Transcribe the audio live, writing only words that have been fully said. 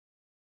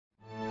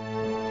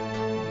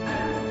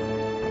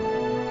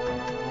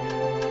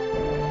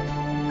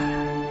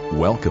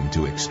Welcome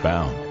to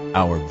Expound,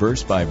 our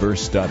verse-by-verse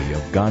study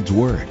of God's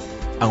Word.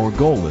 Our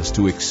goal is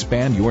to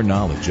expand your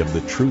knowledge of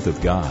the truth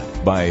of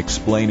God by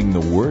explaining the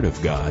Word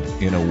of God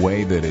in a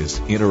way that is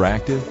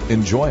interactive,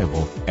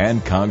 enjoyable,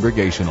 and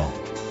congregational.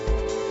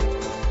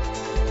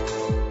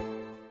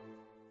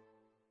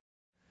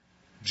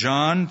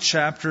 John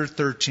chapter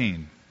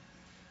 13.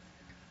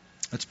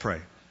 Let's pray.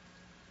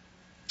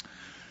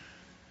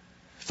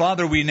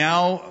 Father, we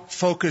now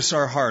focus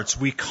our hearts.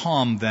 We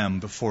calm them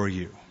before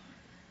you.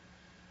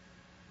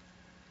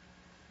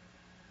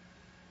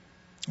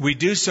 We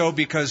do so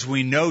because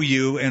we know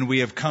you and we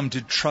have come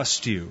to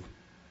trust you.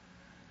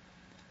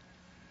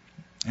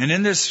 And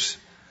in this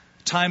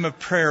time of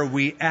prayer,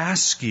 we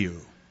ask you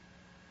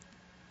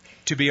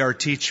to be our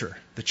teacher,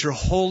 that your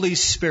Holy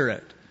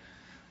Spirit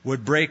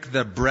would break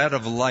the bread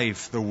of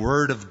life, the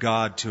Word of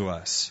God to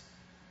us.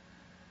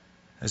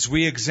 As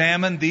we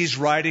examine these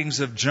writings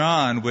of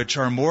John, which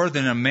are more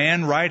than a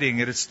man writing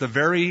it, it's the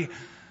very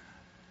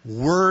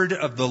Word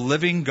of the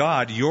living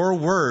God, your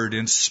Word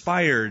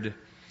inspired,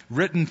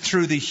 written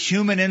through the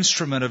human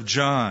instrument of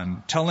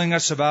John, telling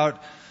us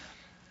about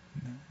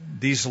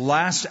these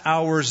last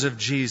hours of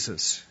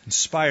Jesus.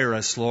 Inspire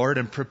us, Lord,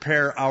 and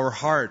prepare our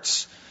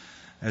hearts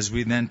as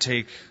we then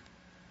take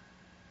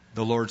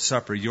the Lord's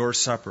Supper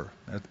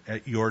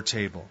at your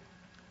table.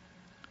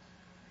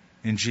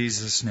 In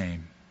Jesus'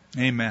 name,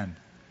 amen.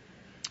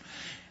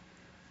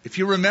 If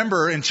you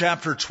remember in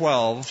chapter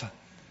 12,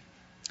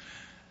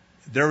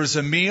 there was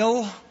a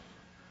meal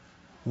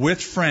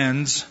with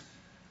friends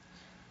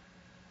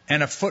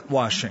and a foot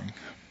washing.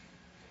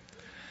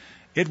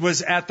 It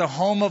was at the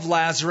home of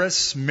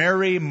Lazarus,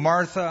 Mary,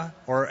 Martha,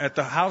 or at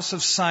the house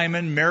of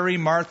Simon, Mary,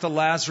 Martha,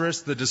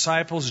 Lazarus, the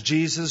disciples,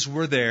 Jesus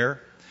were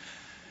there.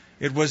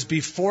 It was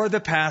before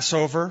the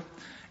Passover.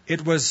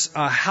 It was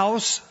a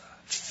house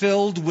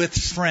filled with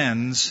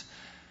friends.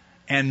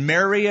 And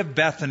Mary of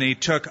Bethany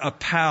took a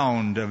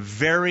pound of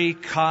very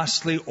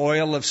costly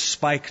oil of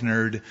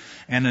spikenard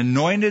and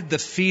anointed the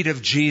feet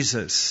of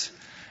Jesus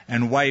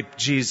and wiped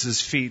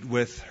Jesus' feet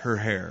with her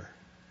hair.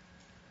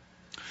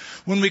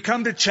 When we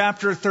come to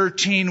chapter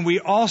 13, we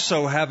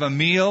also have a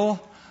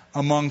meal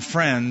among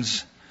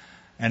friends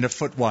and a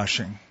foot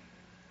washing.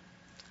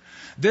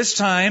 This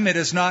time it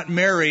is not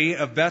Mary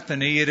of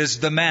Bethany, it is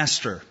the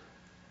Master.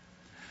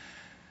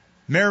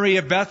 Mary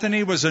of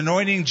Bethany was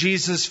anointing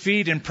Jesus'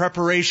 feet in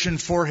preparation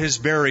for his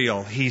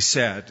burial, he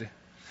said.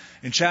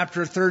 In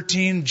chapter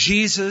 13,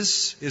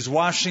 Jesus is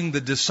washing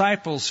the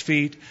disciples'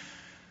 feet,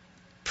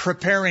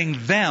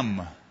 preparing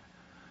them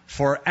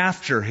for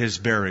after his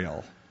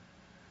burial,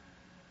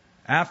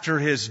 after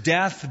his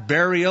death,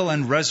 burial,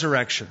 and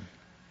resurrection.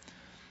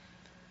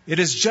 It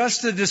is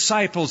just the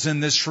disciples in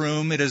this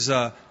room. It is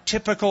a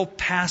typical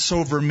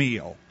Passover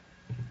meal.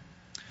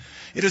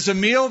 It is a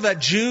meal that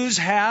Jews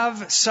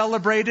have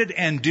celebrated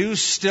and do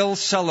still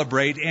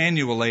celebrate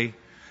annually,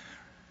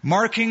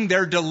 marking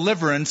their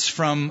deliverance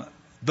from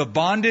the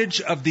bondage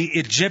of the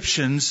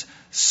Egyptians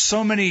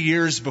so many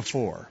years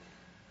before.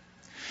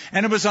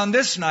 And it was on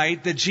this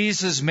night that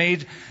Jesus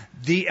made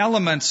the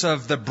elements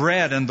of the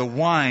bread and the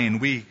wine.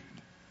 We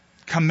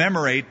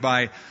commemorate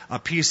by a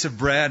piece of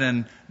bread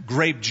and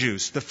grape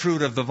juice, the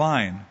fruit of the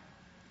vine.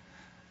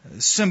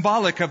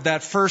 Symbolic of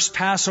that first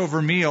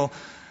Passover meal,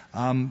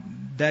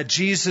 that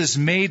Jesus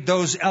made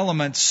those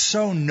elements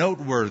so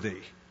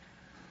noteworthy,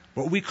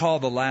 what we call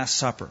the Last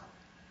Supper.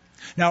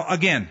 Now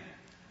again,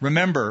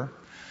 remember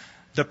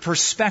the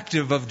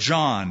perspective of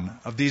John,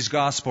 of these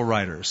gospel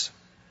writers.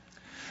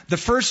 The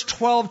first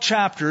 12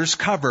 chapters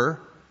cover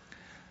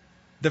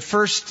the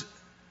first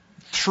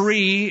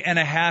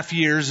 3.5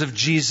 years of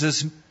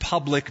Jesus'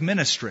 public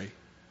ministry.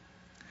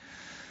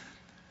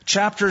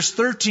 Chapters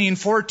 13,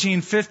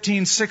 14,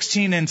 15,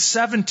 16, and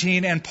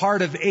 17, and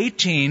part of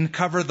 18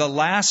 cover the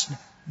last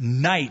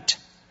night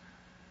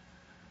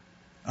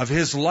of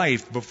his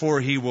life before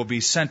he will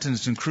be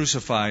sentenced and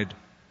crucified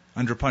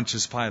under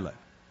Pontius Pilate.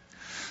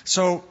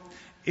 So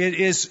it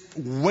is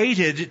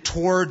weighted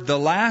toward the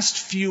last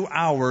few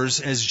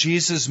hours as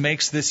Jesus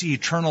makes this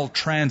eternal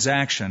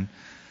transaction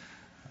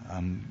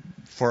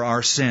for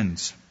our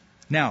sins.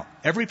 Now,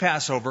 every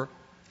Passover,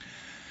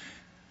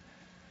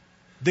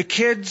 the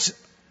kids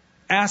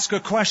ask a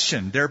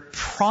question. They're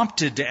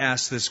prompted to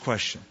ask this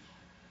question.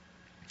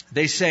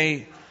 They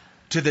say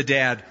to the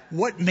dad,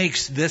 "What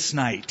makes this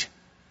night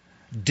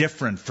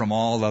different from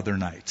all other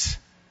nights?"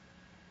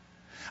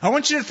 I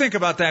want you to think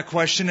about that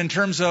question in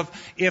terms of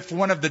if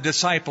one of the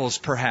disciples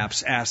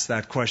perhaps asked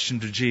that question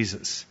to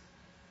Jesus.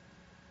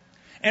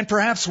 And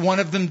perhaps one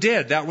of them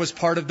did. That was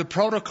part of the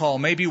protocol.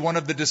 Maybe one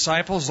of the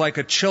disciples, like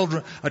a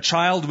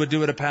child would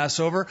do at a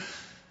Passover,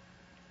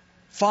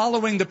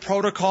 following the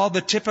protocol,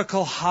 the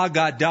typical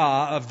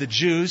Haggadah of the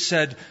Jews,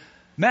 said,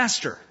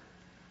 "Master,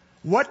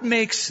 what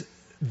makes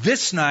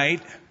this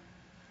night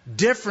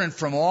different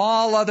from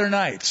all other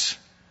nights?"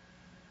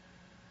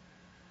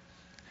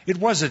 It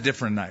was a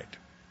different night.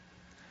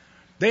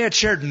 They had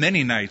shared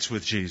many nights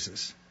with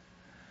Jesus.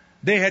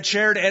 They had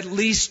shared at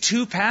least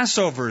 2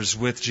 Passovers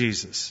with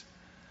Jesus.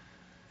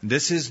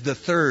 This is the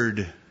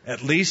third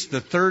at least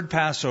the third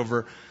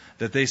Passover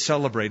that they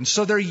celebrate. And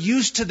so they're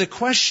used to the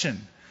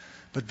question.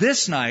 But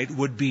this night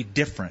would be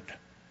different.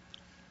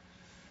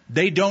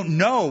 They don't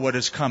know what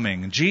is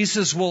coming.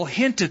 Jesus will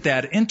hint at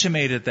that,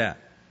 intimate at that.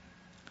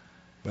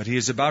 But he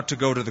is about to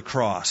go to the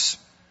cross.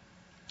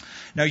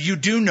 Now you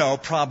do know,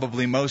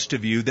 probably most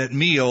of you, that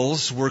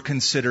meals were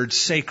considered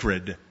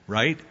sacred,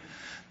 right?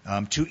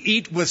 To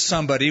eat with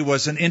somebody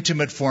was an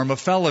intimate form of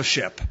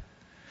fellowship.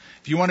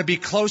 If you want to be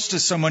close to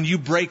someone, you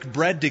break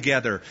bread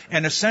together.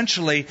 And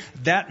essentially,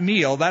 that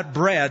meal, that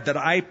bread that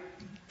I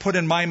put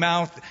in my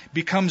mouth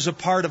becomes a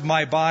part of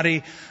my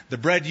body. The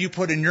bread you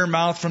put in your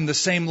mouth from the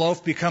same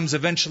loaf becomes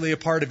eventually a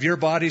part of your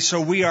body.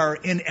 So we are,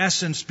 in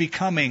essence,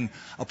 becoming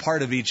a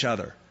part of each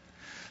other.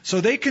 So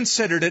they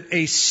considered it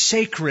a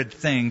sacred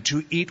thing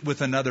to eat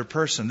with another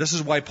person. This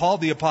is why Paul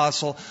the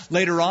Apostle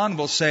later on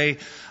will say,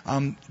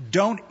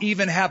 don't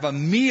even have a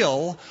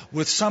meal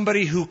with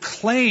somebody who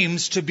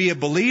claims to be a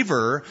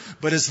believer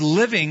but is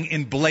living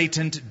in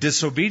blatant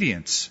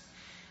disobedience.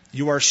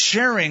 You are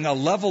sharing a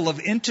level of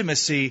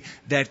intimacy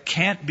that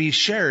can't be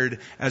shared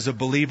as a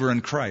believer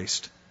in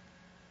Christ.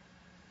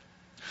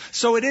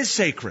 So it is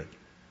sacred.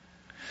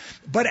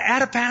 But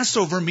at a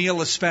Passover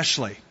meal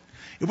especially,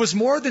 it was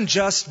more than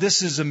just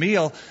this is a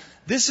meal.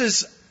 This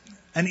is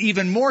an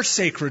even more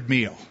sacred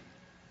meal.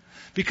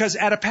 Because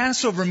at a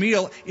Passover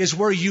meal is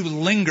where you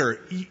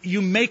linger.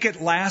 You make it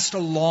last a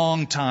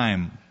long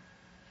time.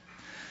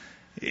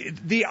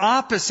 The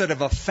opposite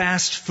of a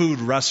fast food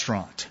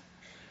restaurant.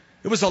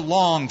 It was a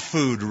long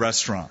food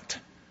restaurant.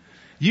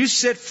 You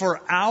sit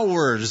for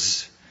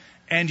hours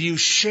and you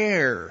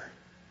share.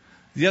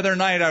 The other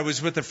night I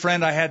was with a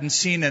friend I hadn't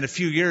seen in a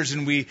few years,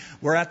 and we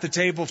were at the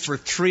table for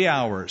 3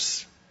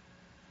 hours.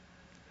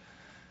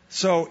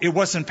 So it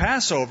wasn't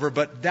Passover,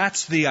 but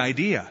that's the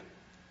idea.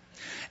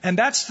 And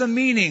that's the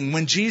meaning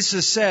when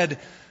Jesus said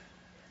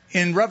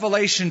in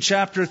Revelation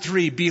chapter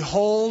 3,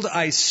 "Behold,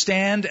 I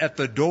stand at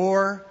the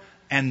door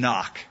and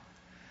knock.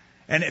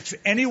 And if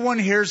anyone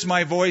hears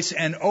my voice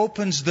and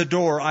opens the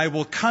door, I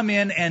will come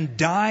in and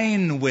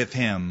dine with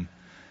him,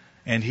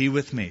 and he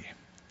with me."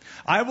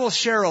 I will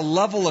share a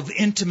level of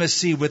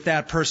intimacy with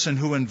that person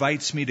who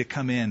invites me to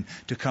come in,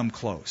 to come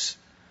close.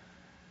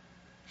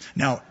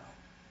 Now,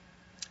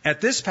 at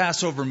this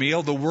Passover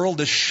meal, the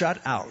world is shut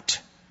out.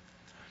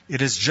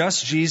 It is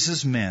just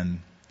Jesus'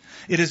 men.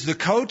 It is the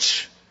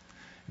coach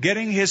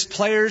getting his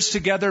players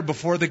together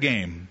before the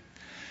game.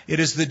 It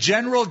is the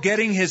general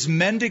getting his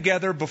men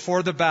together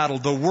before the battle.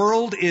 The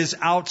world is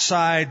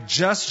outside.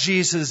 Just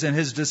Jesus and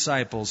his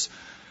disciples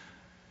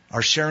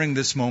are sharing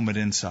this moment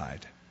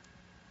inside.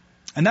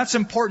 And that's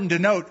important to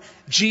note.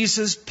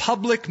 Jesus'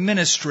 public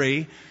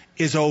ministry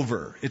is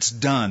over. It's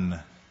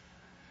done.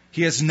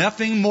 He has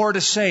nothing more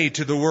to say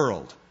to the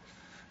world.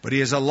 But he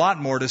has a lot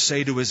more to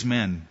say to his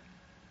men.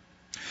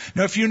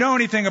 Now, if you know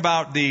anything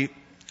about the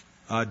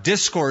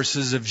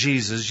discourses of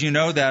Jesus, you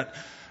know that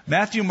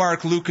Matthew,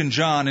 Mark, Luke, and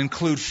John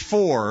include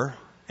 4,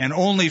 and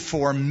only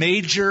 4,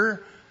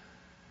 major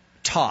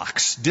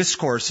talks,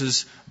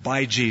 discourses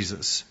by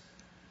Jesus.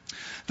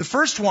 The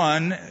first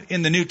one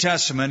in the New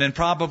Testament, and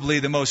probably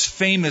the most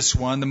famous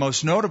one, the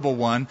most notable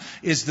one,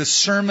 is the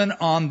Sermon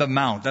on the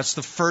Mount. That's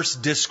the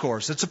first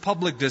discourse. It's a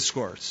public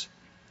discourse.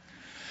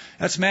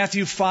 That's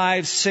Matthew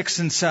 5, 6,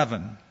 and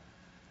 7.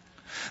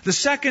 The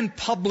second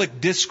public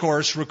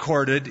discourse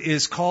recorded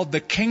is called the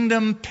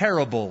Kingdom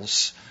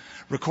Parables,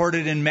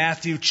 recorded in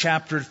Matthew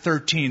chapter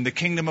 13. The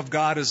kingdom of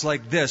God is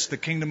like this. The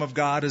kingdom of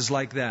God is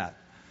like that.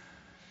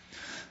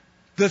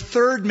 The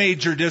third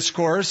major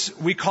discourse,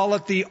 we call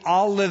it the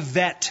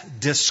Olivet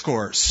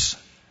Discourse.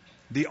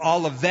 The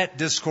Olivet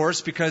Discourse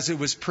because it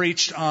was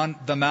preached on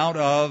the Mount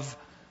of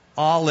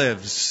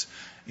Olives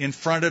in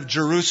front of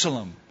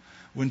Jerusalem.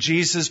 When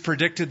Jesus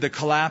predicted the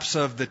collapse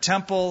of the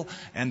temple,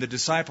 and the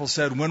disciples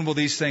said, "When will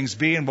these things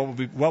be, and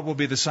what will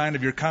be the sign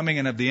of your coming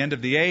and of the end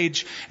of the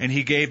age?" And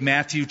he gave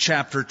Matthew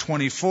chapter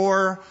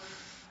 24,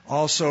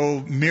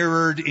 also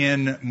mirrored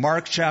in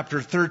Mark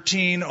chapter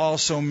 13,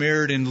 also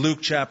mirrored in Luke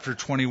chapter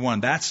 21.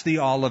 That's the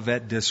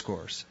Olivet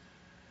Discourse.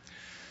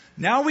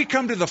 Now we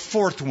come to the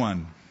fourth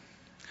one.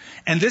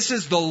 And this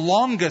is the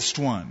longest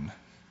one.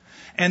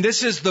 And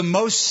this is the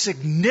most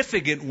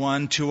significant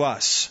one to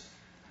us.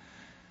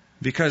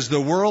 Because the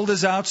world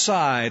is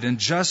outside and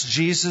just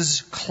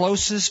Jesus'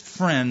 closest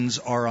friends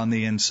are on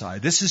the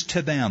inside. This is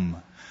to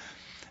them.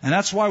 And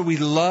that's why we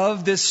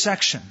love this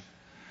section.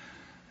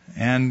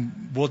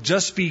 And we'll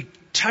just be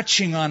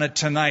touching on it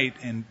tonight.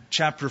 In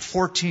chapter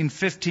 14,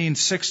 15,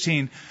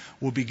 16,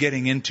 we'll be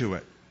getting into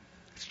it.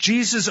 It's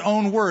Jesus'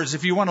 own words.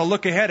 If you want to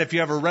look ahead, if you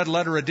have a red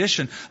letter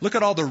edition, look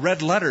at all the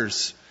red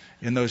letters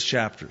in those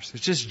chapters.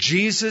 It's just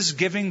Jesus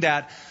giving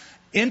that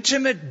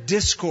intimate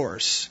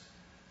discourse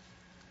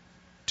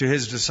to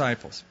his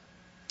disciples.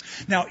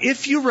 Now,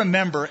 if you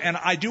remember, and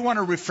I do want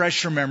to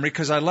refresh your memory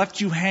because I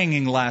left you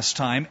hanging last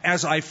time,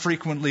 as I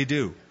frequently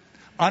do,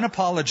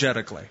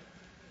 unapologetically.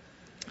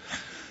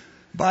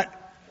 But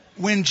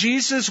when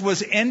Jesus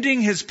was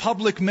ending his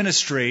public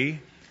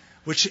ministry,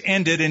 which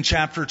ended in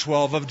chapter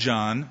 12 of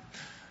John,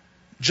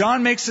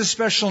 John makes a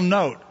special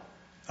note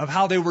of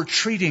how they were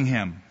treating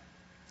him.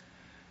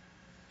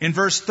 In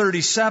verse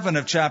 37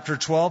 of chapter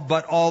 12,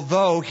 but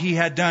although he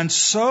had done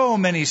so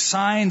many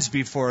signs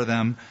before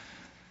them,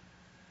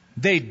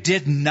 they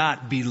did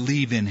not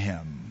believe in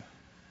him.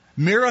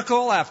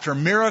 Miracle after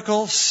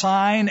miracle,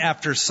 sign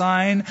after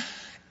sign,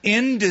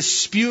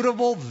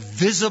 indisputable,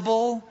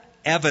 visible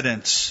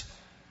evidence.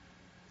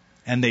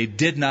 And they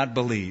did not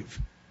believe.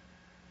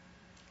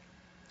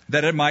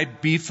 That it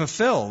might be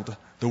fulfilled,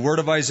 the word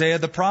of Isaiah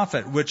the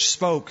prophet, which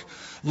spoke,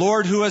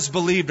 Lord, who has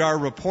believed our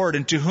report,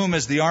 and to whom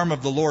has the arm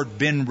of the Lord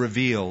been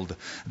revealed?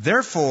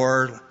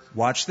 Therefore,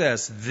 watch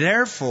this,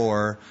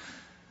 therefore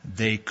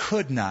they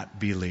could not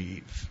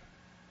believe.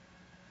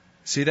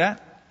 See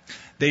that?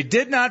 They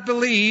did not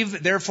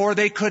believe, therefore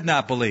they could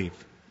not believe.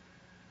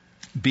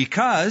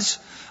 Because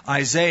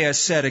Isaiah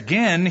said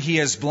again, He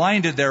has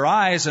blinded their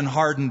eyes and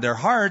hardened their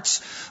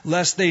hearts,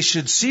 lest they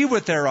should see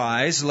with their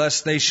eyes,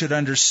 lest they should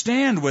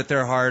understand with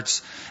their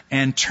hearts,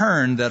 and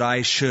turn that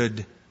I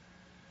should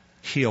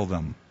heal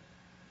them.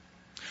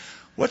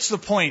 What's the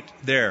point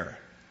there?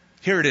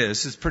 Here it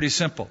is. It's pretty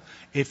simple.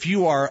 If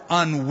you are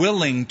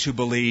unwilling to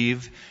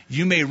believe,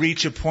 you may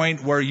reach a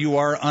point where you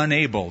are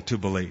unable to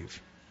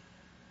believe.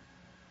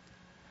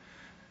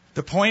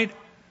 The point,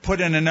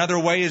 put in another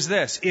way, is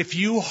this. If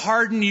you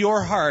harden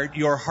your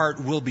heart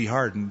will be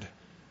hardened.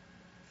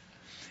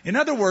 In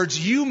other words,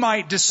 you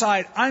might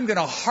decide, I'm going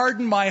to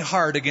harden my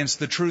heart against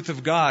the truth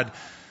of God.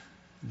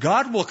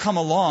 God will come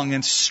along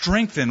and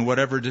strengthen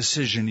whatever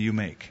decision you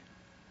make.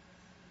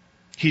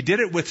 He did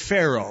it with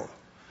Pharaoh.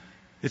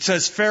 It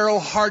says Pharaoh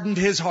hardened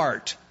his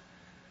heart.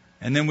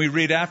 And then we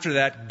read after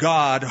that,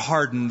 God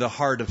hardened the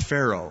heart of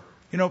Pharaoh.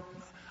 You know,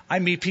 I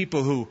meet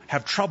people who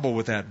have trouble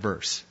with that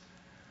verse.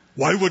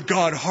 Why would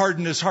God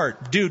harden his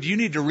heart? Dude, you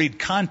need to read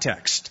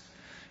context.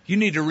 You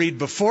need to read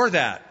before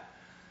that.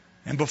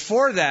 And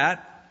before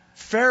that,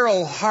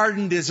 Pharaoh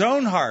hardened his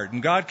own heart.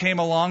 And God came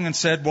along and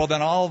said, well,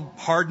 then I'll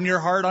harden your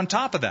heart on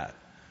top of that.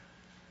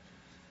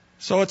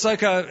 So it's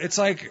like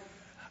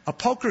a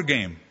poker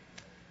game.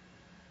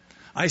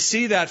 I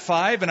see that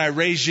 5 and I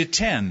raise you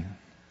 10.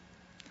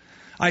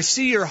 I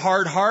see your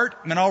hard heart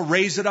and I'll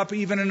raise it up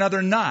even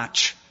another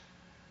notch.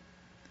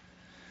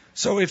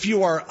 So if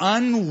you are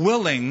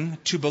unwilling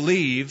to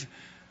believe,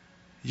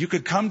 you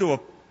could come to a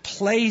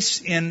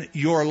place in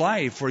your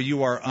life where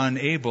you are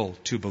unable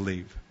to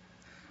believe.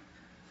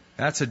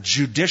 That's a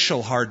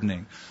judicial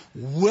hardening.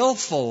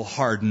 Willful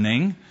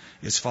hardening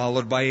is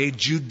followed by a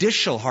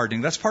judicial hardening.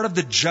 That's part of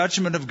the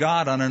judgment of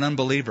God on an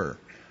unbeliever.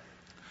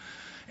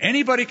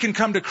 Anybody can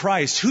come to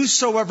Christ.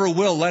 Whosoever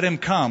will, let him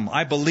come.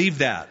 I believe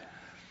that.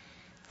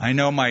 I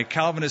know my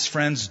Calvinist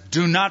friends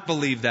do not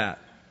believe that.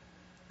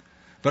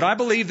 But I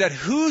believe that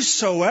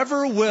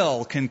whosoever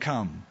will can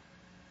come.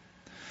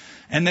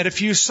 And that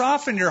if you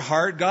soften your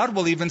heart, God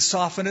will even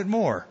soften it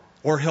more.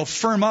 Or He'll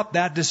firm up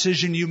that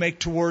decision you make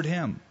toward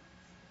Him.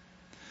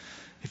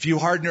 If you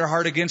harden your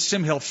heart against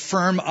Him, He'll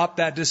firm up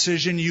that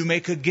decision you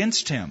make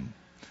against Him.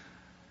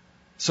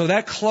 So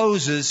that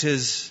closes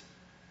His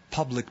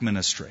public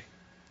ministry.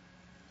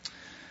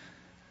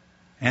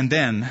 And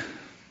then,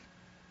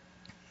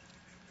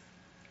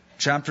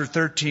 chapter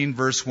 13,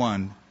 verse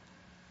 1.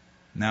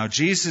 Now,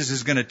 Jesus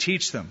is going to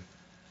teach them.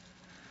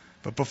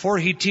 But before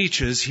He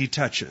teaches, He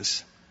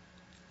touches.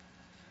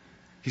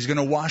 He's going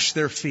to wash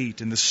their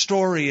feet. And the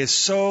story is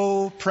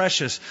so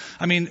precious.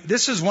 I mean,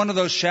 this is one of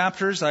those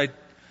chapters, I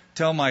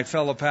tell my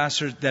fellow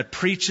pastors, that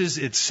preaches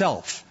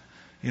itself.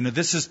 You know,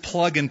 this is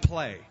plug and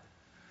play.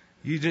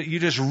 You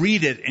just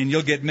read it and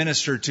you'll get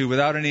ministered to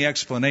without any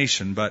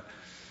explanation. But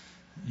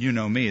you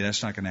know me,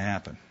 that's not going to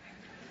happen.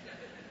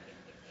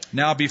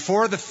 Now,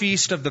 before the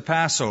feast of the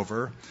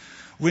Passover,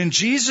 when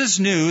Jesus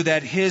knew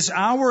that His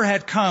hour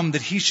had come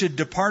that He should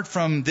depart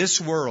from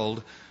this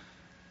world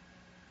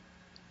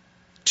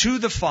to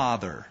the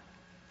Father,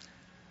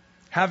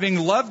 having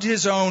loved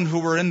His own who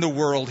were in the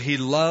world, He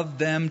loved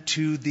them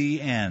to the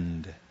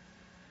end.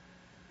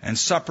 And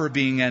supper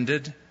being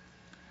ended,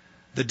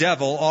 the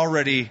devil,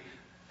 already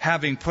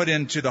having put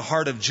into the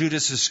heart of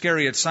Judas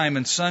Iscariot,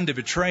 Simon's son, to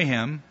betray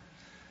Him,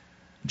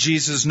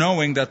 Jesus,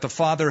 knowing that the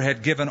Father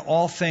had given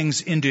all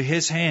things into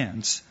His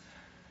hands,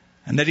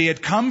 and that He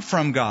had come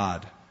from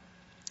God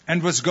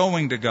and was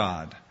going to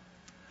God,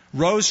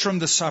 rose from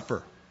the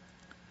supper,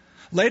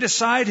 laid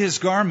aside His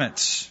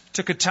garments,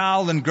 took a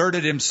towel and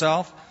girded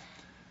Himself.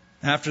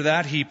 After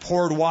that, He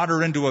poured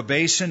water into a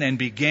basin and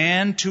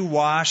began to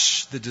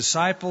wash the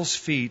disciples'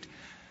 feet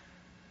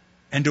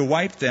and to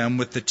wipe them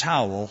with the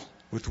towel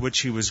with which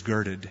He was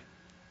girded.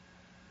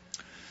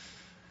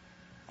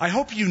 I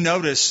hope you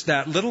notice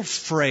that little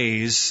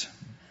phrase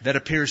that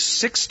appears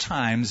 6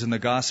 times in the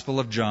Gospel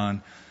of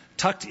John,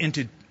 tucked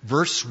into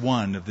verse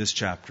 1 of this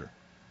chapter.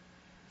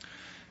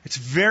 It's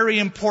very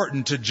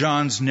important to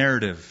John's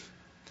narrative.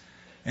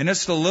 And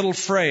it's the little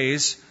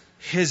phrase,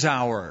 His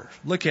hour.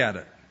 Look at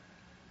it.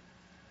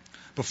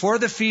 Before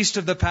the feast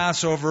of the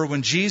Passover,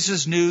 when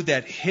Jesus knew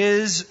that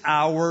His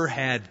hour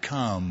had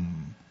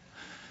come,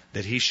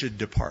 that He should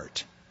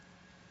depart.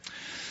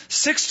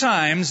 6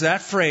 times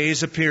that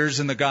phrase appears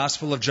in the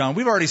Gospel of John.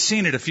 We've already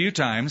seen it a few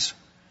times.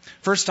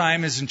 First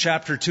time is in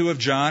chapter 2 of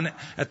John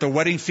at the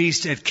wedding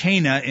feast at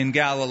Cana in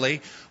Galilee,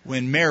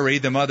 when Mary,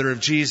 the mother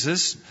of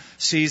Jesus,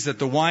 sees that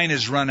the wine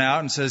has run out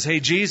and says, "Hey,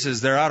 Jesus,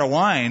 they're out of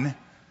wine.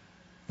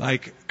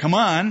 Like, come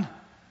on."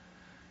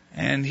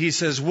 And he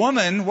says,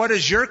 "Woman, what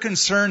does your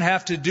concern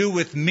have to do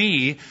with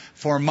me?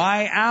 For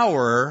my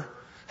hour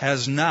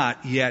has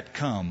not yet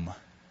come."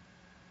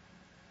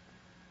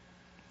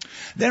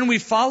 Then we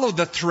follow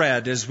the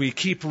thread as we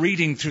keep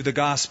reading through the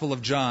Gospel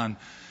of John.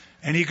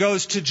 And he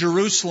goes to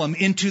Jerusalem,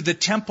 into the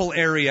temple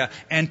area.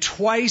 And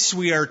twice,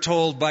 we are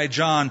told by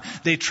John,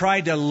 they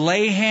tried to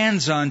lay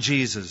hands on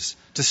Jesus,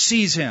 to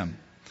seize him.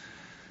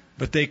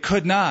 But they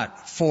could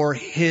not, for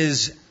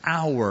his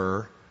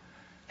hour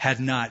had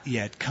not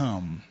yet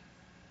come.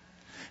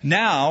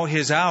 Now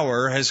his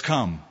hour has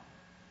come.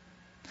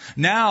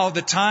 Now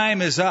the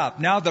time is up.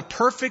 Now the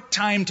perfect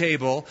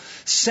timetable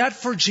set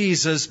for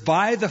Jesus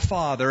by the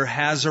Father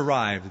has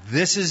arrived.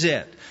 This is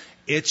it.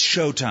 It's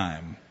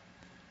showtime.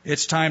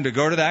 It's time to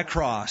go to that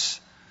cross,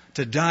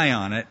 to die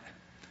on it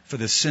for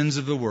the sins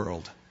of the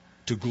world,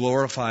 to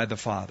glorify the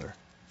Father.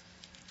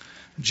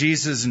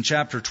 Jesus in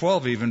chapter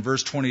 12, even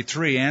verse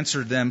 23,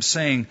 answered them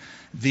saying,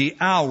 "The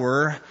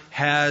hour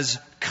has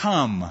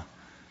come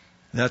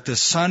that the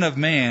Son of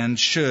Man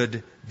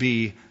should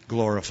be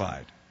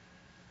glorified."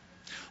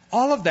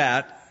 All of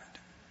that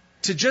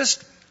to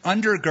just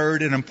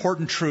undergird an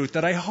important truth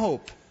that I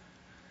hope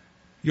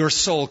your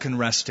soul can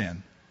rest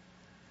in.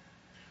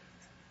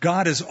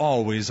 God is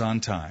always on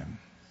time.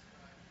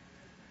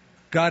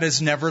 God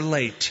is never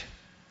late.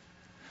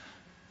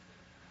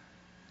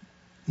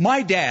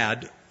 My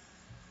dad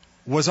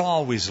was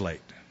always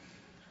late.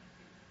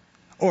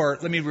 Or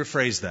let me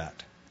rephrase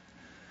that.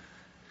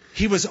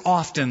 He was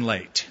often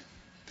late.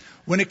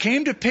 When it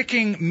came to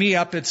picking me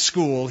up at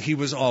school, he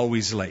was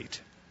always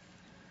late.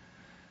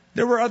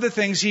 There were other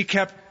things he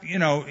kept,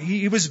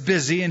 he was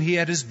busy and he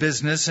had his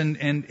business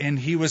and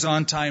he was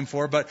on time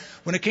for. But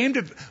when it came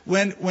to,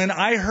 when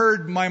I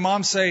heard my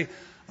mom say,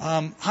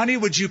 "Honey,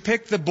 would you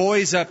pick the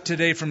boys up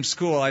today from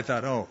school?" I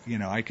thought,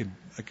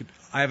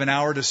 I have an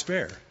hour to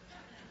spare.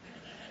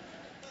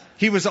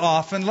 He was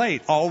often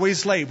late,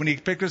 always late. When he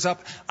picked us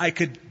up, I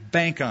could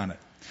bank on it.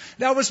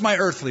 That was my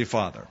earthly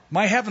father.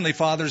 My heavenly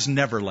Father's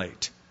never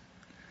late.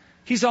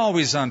 He's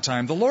always on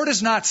time. The Lord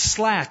is not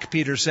slack,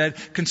 Peter said,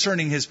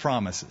 concerning his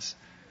promises.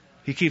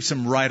 He keeps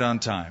them right on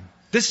time.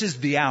 This is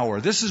the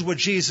hour. This is what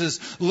Jesus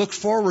looked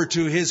forward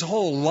to his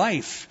whole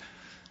life,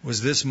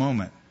 was this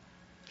moment.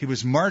 He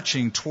was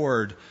marching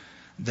toward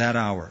that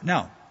hour.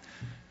 Now,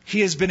 he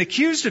has been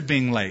accused of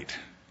being late.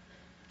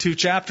 2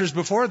 chapters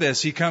before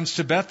this, he comes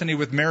to Bethany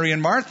with Mary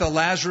and Martha.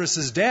 Lazarus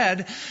is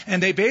dead,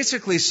 and they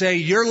basically say,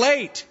 "You're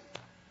late.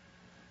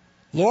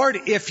 Lord,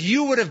 if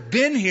you would have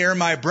been here,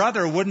 my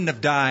brother wouldn't have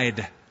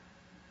died."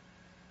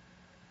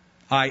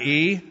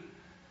 i.e.,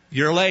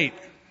 you're late.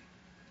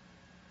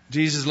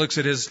 Jesus looks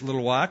at his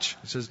little watch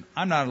and says,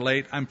 "I'm not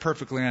late. I'm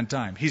perfectly on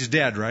time." He's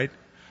dead, right?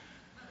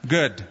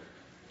 Good.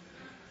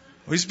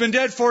 Well, he's been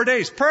dead 4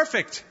 days.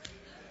 Perfect.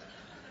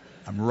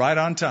 I'm right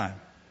on time.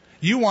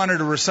 You wanted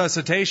a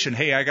resuscitation.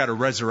 Hey, I got a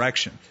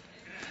resurrection.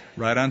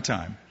 Right on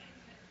time.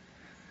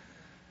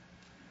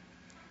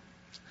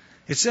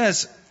 It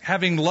says,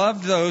 having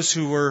loved those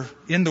who were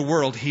in the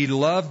world, he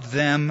loved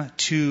them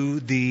to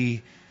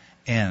the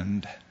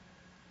end.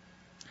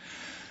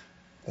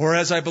 Or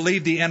as I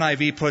believe the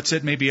NIV puts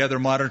it, maybe other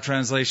modern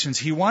translations,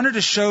 he wanted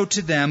to show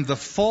to them the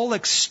full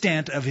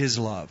extent of his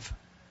love.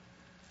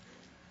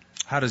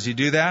 How does he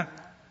do that?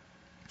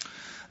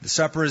 The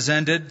supper is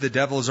ended. The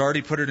devil has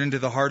already put it into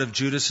the heart of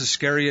Judas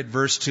Iscariot,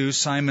 verse 2,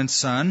 Simon's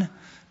son,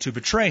 to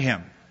betray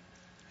him.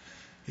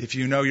 If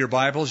you know your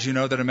Bibles, you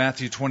know that in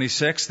Matthew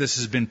 26, this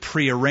has been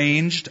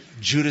prearranged.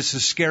 Judas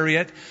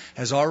Iscariot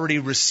has already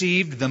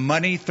received the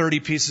money, 30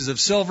 pieces of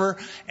silver,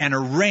 and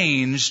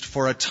arranged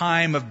for a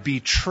time of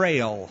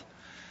betrayal.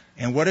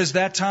 And what is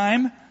that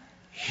time?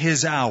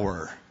 His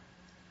hour.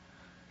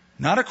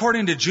 Not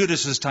according to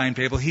Judas's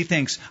timetable. He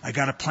thinks, I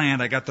got a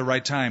plan, I got the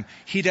right time.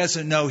 He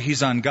doesn't know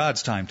he's on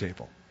God's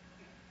timetable,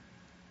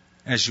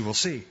 as you will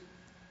see.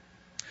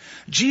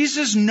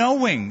 Jesus,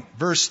 knowing,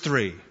 verse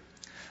 3,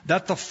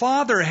 that the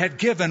Father had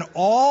given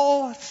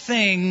all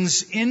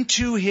things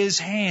into his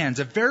hands.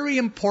 A very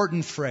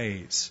important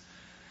phrase.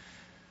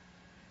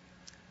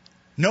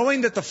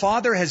 Knowing that the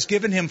Father has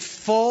given him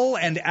full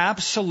and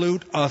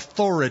absolute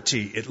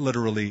authority, it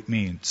literally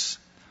means.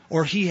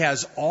 Or he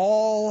has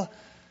all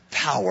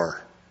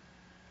power.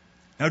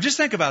 Now just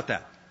think about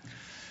that.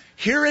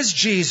 Here is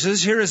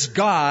Jesus, here is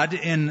God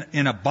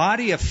in a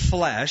body of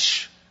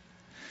flesh.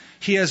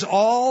 He has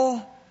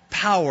all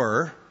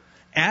power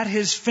at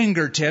his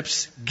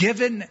fingertips,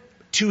 given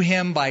to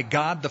him by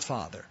God the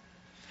Father.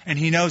 And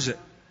he knows it.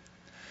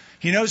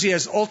 He knows he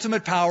has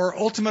ultimate power,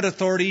 ultimate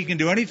authority. He can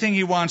do anything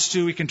he wants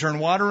to. He can turn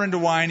water into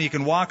wine. He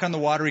can walk on the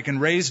water. He can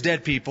raise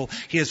dead people.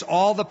 He has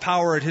all the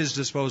power at his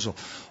disposal.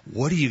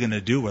 What are you going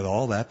to do with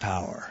all that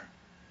power?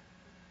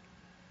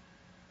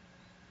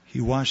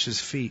 He washes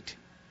feet.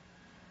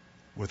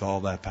 with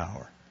all that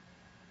power.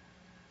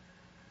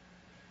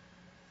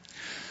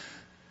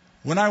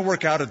 When I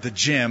work out at the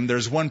gym,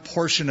 there's one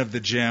portion of the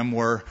gym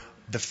where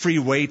the free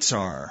weights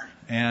are,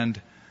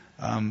 and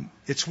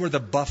it's where the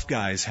buff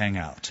guys hang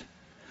out.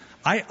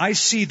 I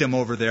see them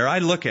over there. I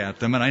look at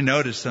them and I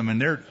notice them,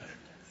 and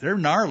they're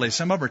gnarly.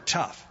 Some of them are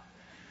tough,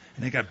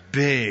 and they got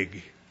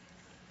big,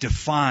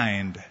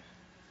 defined,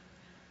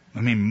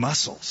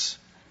 muscles.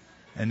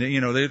 And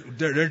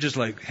they're just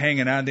like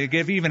hanging out. They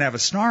even have a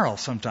snarl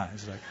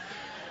sometimes, like,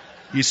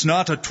 "It's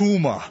not a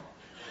tumor."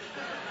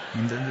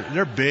 And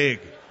they're big.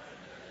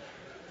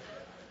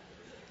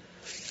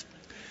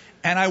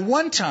 And I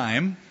one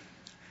time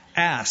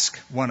asked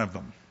one of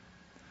them.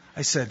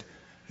 I said,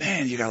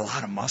 "Man, you got a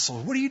lot of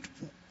muscles. What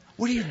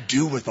do you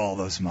do with all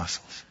those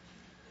muscles?"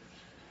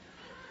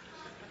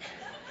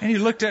 And he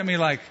looked at me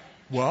like,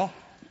 well,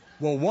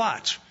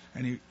 watch.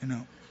 And he,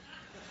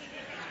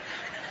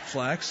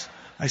 flex.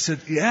 I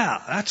said,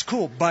 "Yeah, that's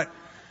cool, but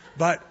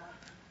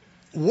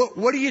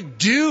what do you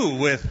do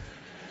with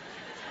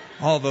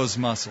all those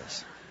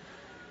muscles?"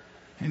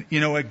 And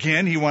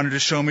again, he wanted to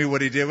show me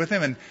what he did with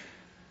them, and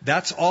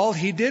that's all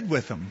he did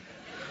with them.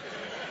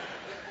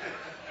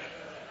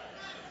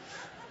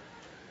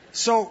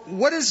 So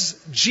what does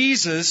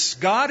Jesus,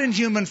 God in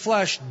human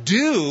flesh,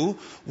 do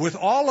with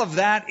all of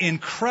that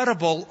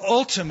incredible,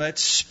 ultimate,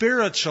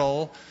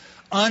 spiritual,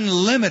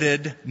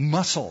 unlimited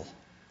muscle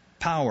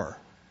power?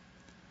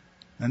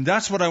 And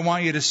that's what I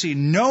want you to see.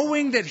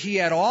 Knowing that he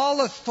had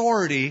all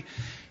authority,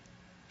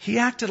 he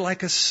acted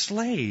like a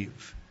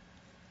slave,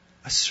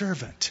 a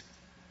servant.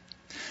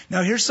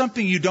 Now, here's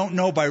something you don't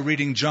know by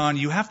reading John.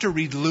 You have to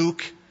read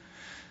Luke.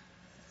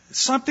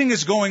 Something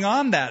is going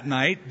on that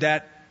night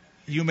that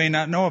you may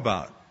not know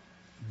about.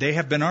 They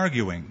have been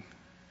arguing.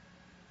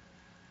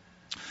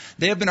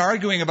 They have been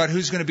arguing about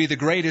who's going to be the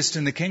greatest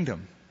in the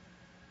kingdom.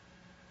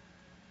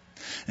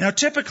 Now,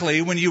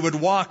 typically, when you would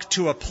walk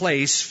to a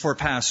place for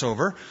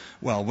Passover,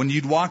 when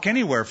you'd walk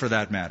anywhere for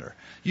that matter,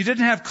 you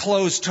didn't have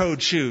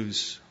closed-toed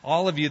shoes.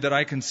 All of you that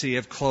I can see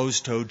have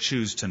closed-toed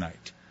shoes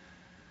tonight.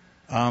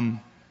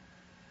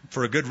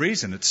 For a good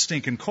reason. It's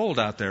stinking cold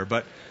out there.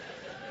 But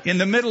in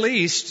the Middle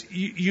East,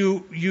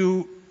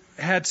 you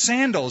had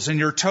sandals and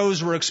your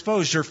toes were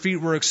exposed, your feet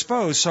were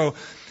exposed. So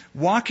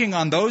walking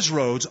on those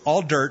roads,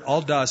 all dirt,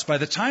 all dust, by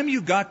the time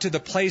you got to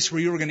the place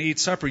where you were going to eat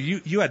supper,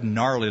 you had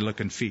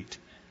gnarly-looking feet.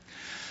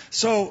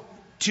 So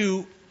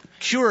to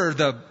cure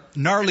the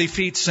gnarly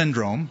feet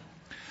syndrome,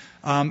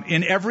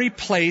 in every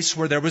place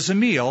where there was a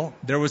meal,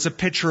 there was a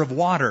pitcher of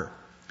water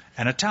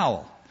and a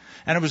towel.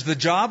 And it was the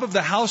job of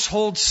the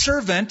household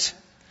servant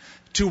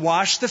to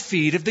wash the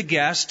feet of the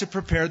guests, to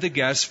prepare the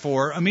guests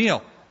for a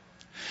meal.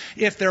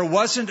 If there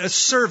wasn't a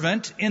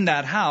servant in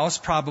that house,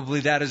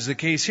 probably that is the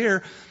case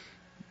here,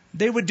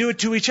 they would do it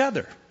to each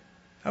other.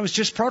 That was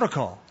just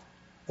protocol.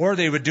 Or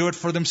they would do it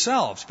for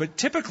themselves. But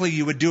typically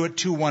you would do it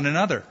to one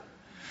another.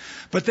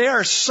 But they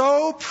are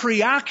so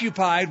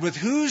preoccupied with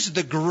who's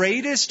the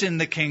greatest in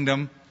the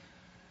kingdom,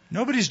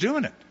 nobody's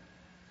doing it.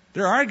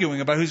 They're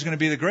arguing about who's going to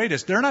be the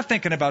greatest. They're not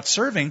thinking about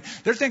serving.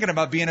 They're thinking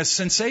about being a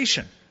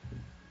sensation.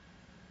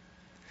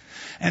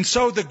 And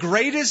so the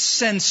greatest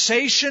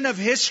sensation of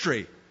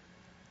history,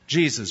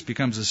 Jesus,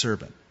 becomes a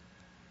servant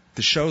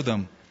to show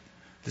them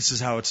this is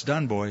how it's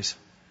done, boys.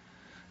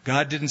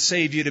 God didn't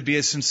save you to be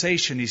a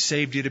sensation. He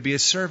saved you to be a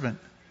servant.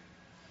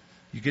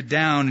 You get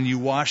down and you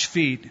wash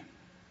feet.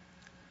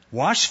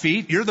 Wash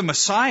feet? You're the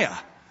Messiah.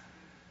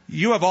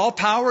 You have all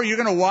power. You're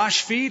going to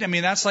wash feet?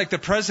 That's like the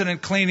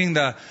president cleaning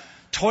the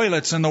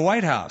toilets in the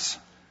White House.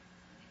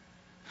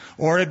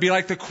 Or it'd be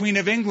like the Queen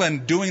of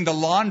England doing the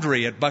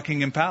laundry at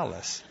Buckingham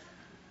Palace.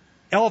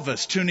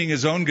 Elvis tuning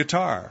his own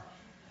guitar.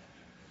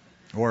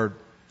 Or,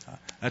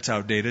 that's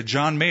outdated,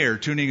 John Mayer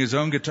tuning his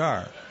own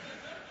guitar.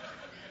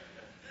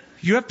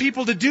 You have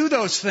people to do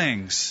those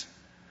things.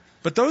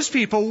 But those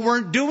people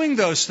weren't doing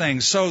those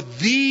things. So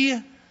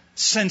the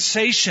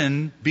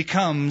sensation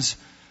becomes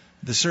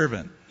the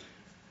servant.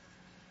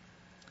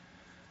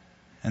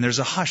 And there's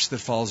a hush that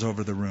falls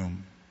over the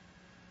room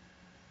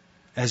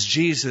as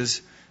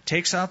Jesus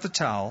takes out the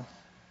towel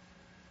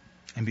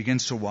and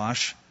begins to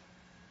wash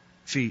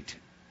feet.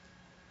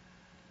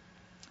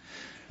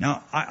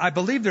 Now, I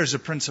believe there's a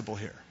principle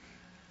here.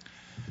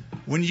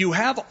 When you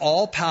have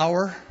all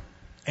power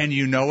and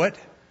you know it,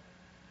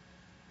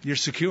 you're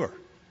secure.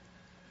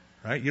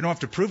 Right? You don't have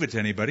to prove it to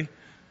anybody.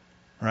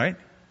 Right?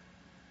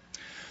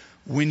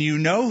 When you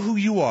know who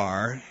you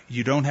are,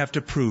 you don't have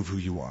to prove who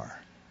you are.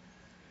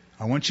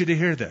 I want you to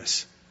hear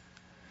this.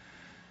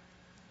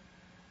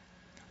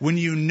 When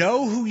you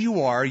know who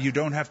you are, you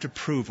don't have to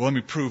prove. Well, let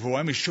me prove who I am.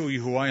 Let me show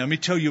you who I am. Let me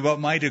tell you about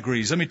my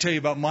degrees. Let me tell you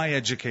about my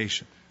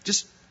education.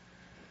 Just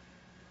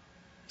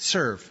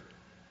serve.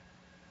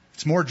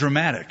 It's more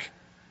dramatic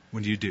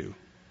when you do.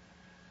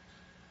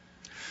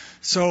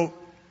 So,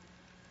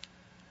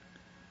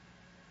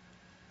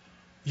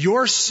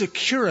 your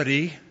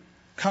security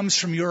comes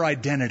from your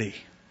identity.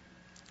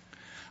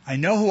 I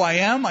know who I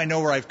am. I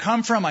know where I've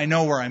come from. I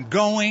know where I'm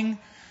going.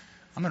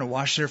 I'm going to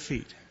wash their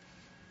feet.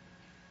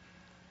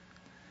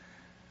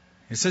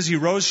 It says he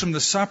rose from the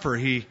supper.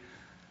 He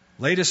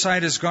laid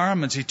aside his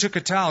garments. He took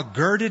a towel,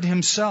 girded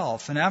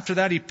himself, and after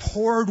that he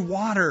poured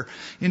water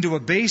into a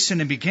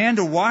basin and began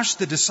to wash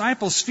the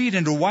disciples' feet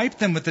and to wipe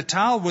them with the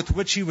towel with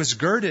which he was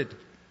girded.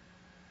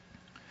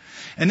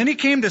 And then he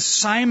came to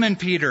Simon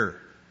Peter.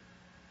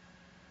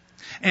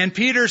 And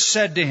Peter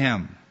said to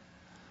him,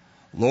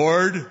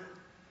 Lord,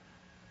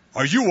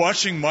 are you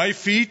washing my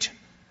feet?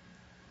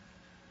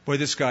 Boy,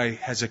 this guy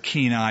has a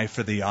keen eye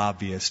for the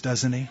obvious,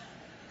 doesn't he?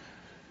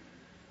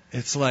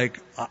 It's like,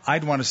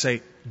 I'd want to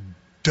say,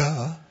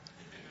 duh.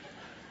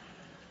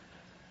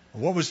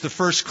 What was the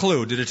first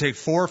clue? Did it take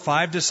 4 or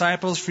 5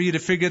 disciples for you to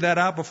figure that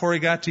out before he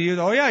got to you?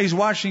 Oh yeah, he's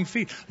washing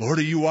feet. Lord,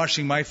 are you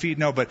washing my feet?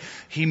 No, but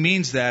he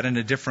means that in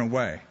a different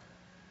way.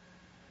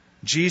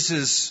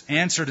 Jesus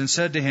answered and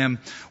said to him,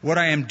 what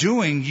I am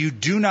doing you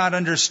do not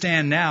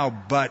understand now,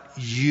 but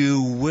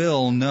you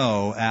will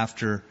know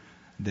after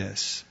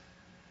this.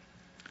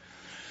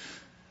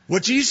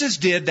 What Jesus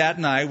did that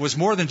night was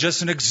more than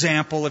just an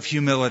example of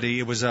humility.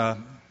 It was a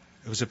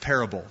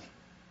parable.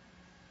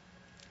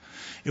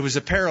 It was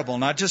a parable,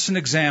 not just an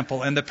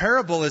example. And the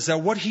parable is that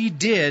what he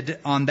did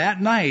on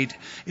that night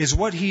is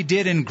what he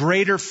did in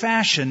greater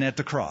fashion at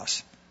the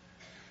cross.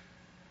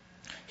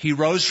 He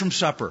rose from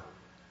supper.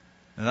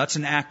 Now that's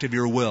an act of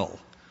your will.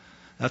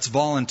 That's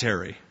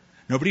voluntary.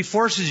 Nobody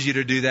forces you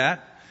to do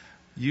that.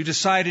 You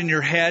decide in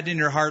your head, in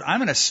your heart, I'm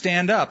going to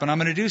stand up and I'm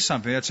going to do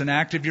something. That's an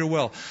act of your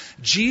will.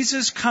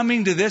 Jesus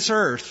coming to this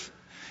earth,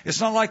 it's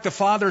not like the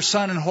Father,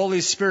 Son, and Holy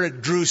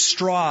Spirit drew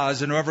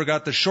straws and whoever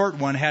got the short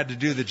one had to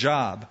do the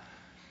job.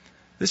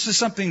 This is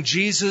something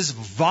Jesus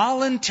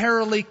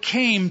voluntarily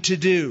came to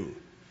do.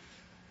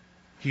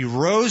 He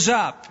rose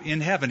up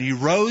in heaven. He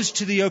rose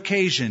to the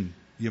occasion,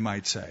 you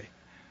might say.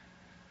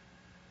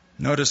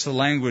 Notice the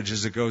language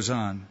as it goes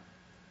on.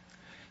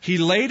 He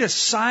laid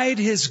aside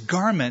his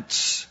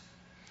garments.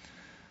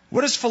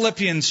 What does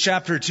Philippians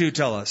chapter 2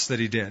 tell us that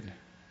he did?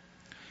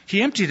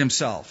 He emptied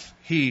himself.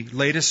 He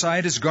laid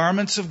aside his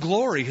garments of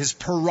glory, his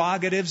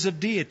prerogatives of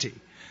deity.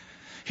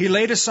 He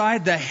laid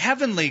aside the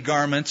heavenly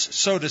garments,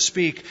 so to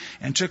speak,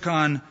 and took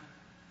on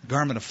the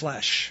garment of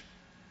flesh.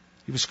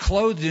 He was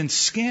clothed in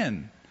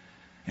skin.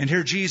 And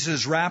here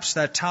Jesus wraps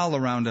that towel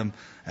around him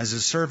as a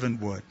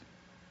servant would.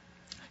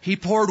 He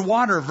poured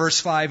water, verse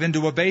 5,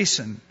 into a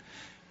basin.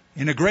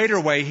 In a greater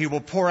way, he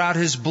will pour out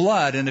his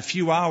blood in a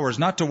few hours,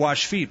 not to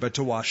wash feet, but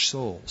to wash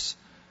souls.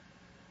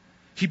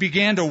 He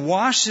began to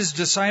wash his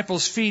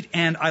disciples' feet,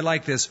 and I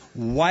like this,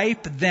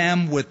 wipe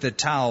them with the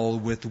towel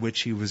with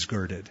which he was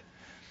girded.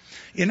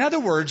 In other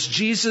words,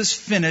 Jesus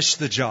finished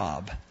the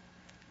job.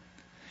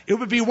 It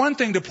would be one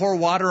thing to pour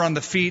water on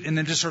the feet and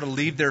then just sort of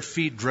leave their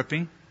feet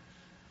dripping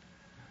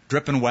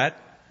wet,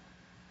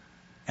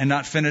 and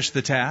not finish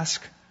the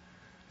task.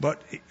 But,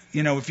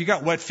 if you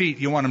got wet feet,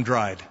 you want them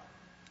dried.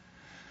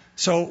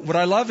 So what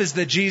I love is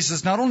that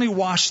Jesus not only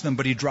washed them,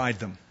 but he dried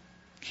them.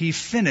 He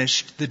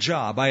finished the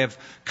job. I have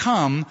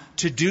come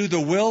to do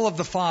the will of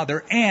the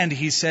Father, and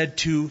he said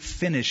to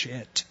finish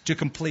it, to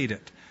complete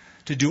it,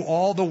 to do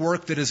all the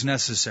work that is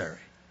necessary.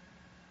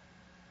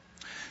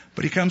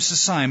 But he comes to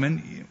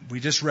Simon.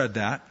 We just read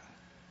that.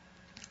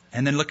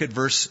 And then look at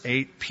verse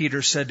 8.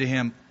 Peter said to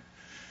him,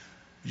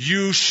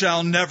 you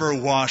shall never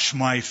wash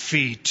my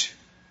feet.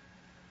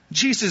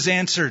 Jesus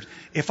answered,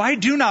 if I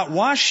do not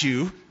wash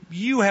you,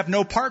 you have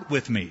no part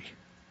with me.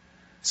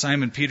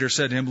 Simon Peter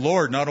said to him,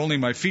 Lord, not only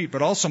my feet,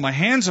 but also my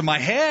hands and my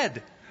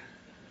head.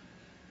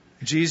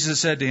 Jesus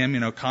said to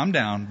him, calm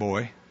down,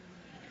 boy.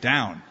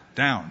 Down.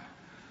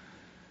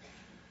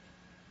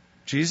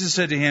 Jesus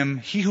said to him,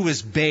 he who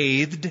is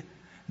bathed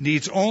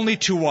needs only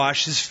to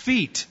wash his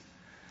feet,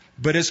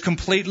 but is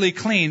completely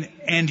clean,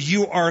 and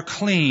you are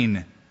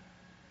clean,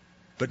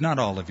 but not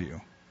all of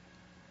you.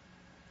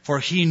 For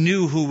he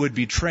knew who would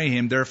betray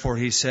him, therefore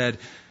he said,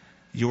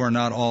 you are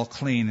not all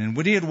clean. And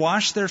when he had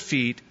washed their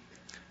feet,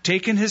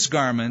 taken his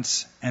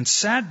garments, and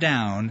sat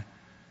down,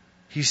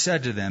 he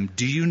said to them,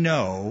 do you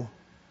know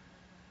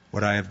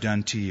what I have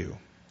done to you?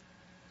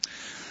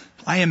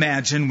 I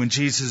imagine when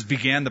Jesus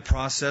began the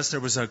process, there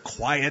was a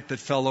quiet that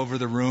fell over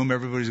the room.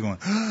 Everybody's going,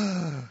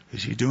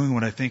 is he doing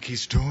what I think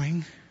he's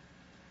doing?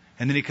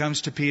 And then he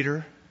comes to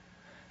Peter,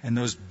 and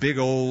those big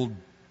old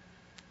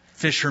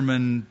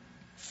fisherman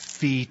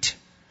feet,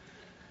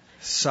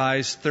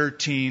 size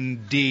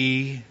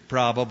 13D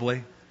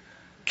probably,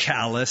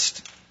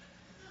 calloused,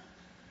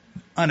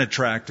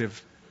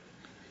 unattractive,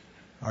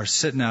 are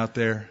sitting out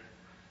there.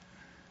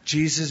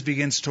 Jesus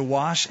begins to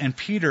wash, and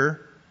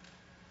Peter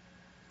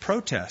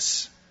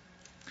protests.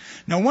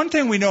 Now, one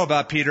thing we know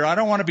about Peter, I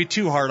don't want to be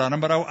too hard on him,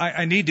 but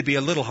I need to be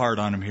a little hard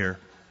on him here.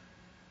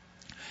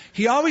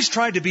 He always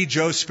tried to be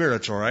Joe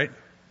Spiritual, right?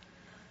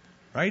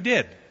 Right? He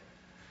did.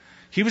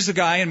 He was the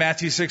guy in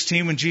Matthew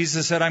 16 when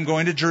Jesus said, I'm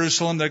going to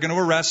Jerusalem, they're going to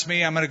arrest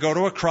me, I'm going to go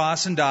to a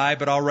cross and die,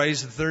 but I'll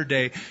rise the third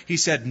day. He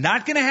said,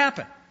 not going to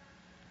happen.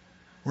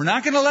 We're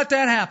not going to let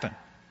that happen.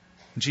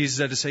 And Jesus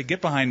had to say,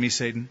 get behind me,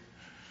 Satan.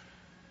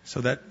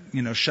 So that,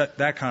 shut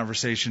that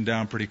conversation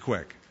down pretty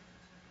quick.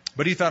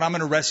 But he thought, I'm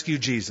going to rescue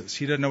Jesus.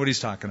 He doesn't know what he's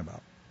talking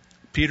about.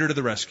 Peter to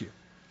the rescue.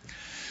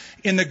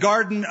 In the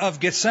Garden of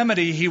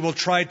Gethsemane, he will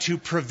try to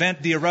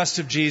prevent the arrest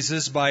of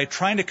Jesus by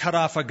trying to cut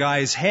off a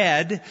guy's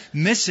head,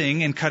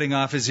 missing and cutting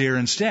off his ear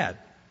instead.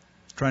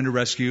 Trying to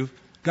rescue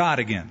God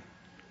again.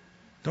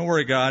 Don't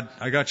worry, God,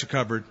 I got you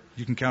covered.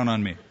 You can count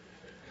on me.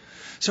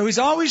 So he's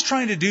always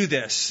trying to do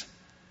this.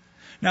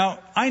 Now,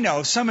 I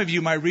know some of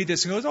you might read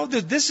this and go, oh,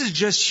 this is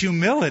just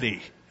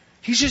humility.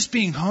 He's just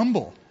being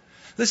humble.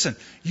 Listen,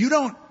 you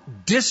don't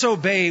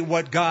disobey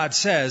what God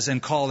says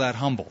and call that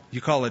humble.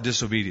 You call it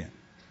disobedient.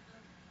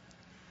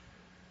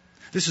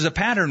 This is a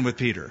pattern with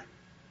Peter.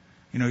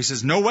 He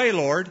says, no way,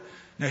 Lord.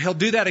 Now, he'll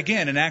do that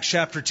again in Acts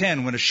chapter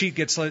 10 when a sheet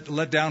gets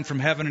let down from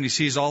heaven and he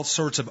sees all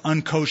sorts of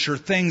unkosher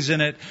things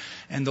in it.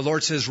 And the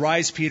Lord says,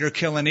 rise, Peter,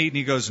 kill and eat. And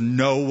he goes,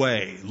 no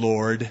way,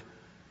 Lord.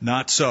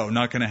 Not so.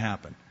 Not going to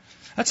happen.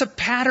 That's a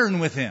pattern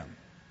with him.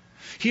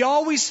 He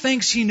always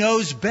thinks he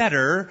knows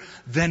better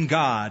than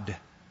God.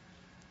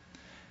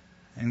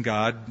 And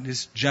God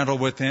is gentle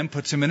with him,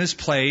 puts him in his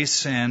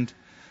place, and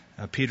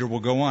Peter will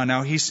go on.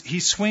 Now, he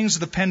swings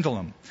the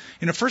pendulum.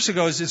 First it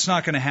goes, it's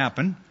not going to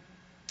happen.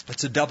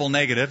 It's a double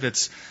negative.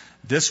 It's,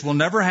 this will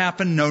never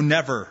happen, no,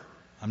 never.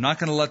 I'm not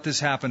going to let this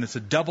happen. It's a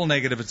double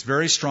negative. It's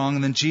very strong.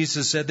 And then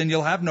Jesus said, then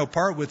you'll have no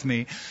part with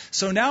me.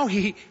 So now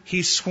he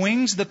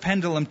swings the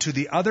pendulum to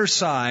the other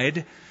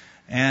side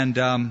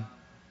and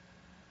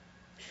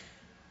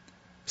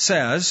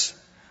says,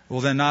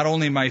 well, then not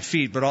only my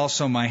feet, but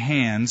also my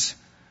hands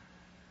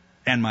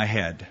and my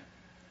head.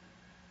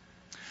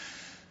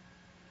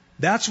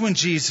 That's when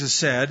Jesus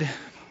said,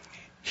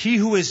 he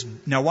who is,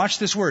 now watch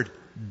this word,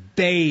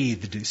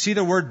 bathed. See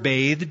the word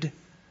bathed?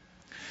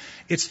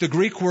 It's the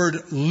Greek word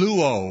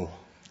luo,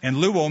 and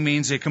luo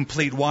means a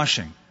complete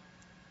washing.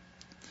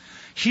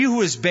 He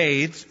who is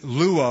bathed,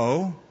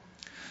 luo,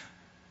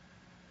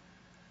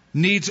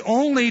 needs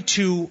only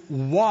to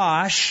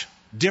wash,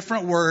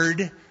 different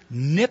word,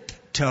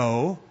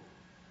 nipto,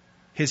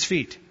 his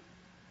feet,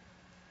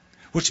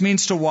 which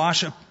means to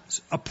wash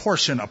a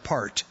portion, a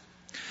part.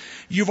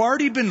 You've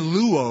already been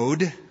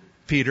luoed,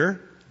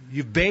 Peter.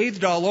 You've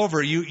bathed all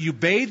over. You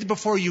bathed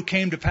before you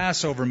came to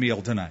Passover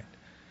meal tonight.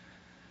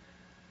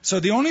 So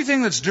the only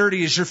thing that's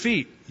dirty is your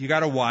feet. You got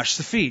to wash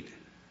the feet.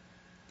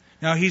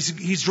 Now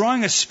he's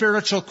drawing a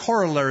spiritual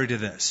corollary to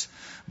this.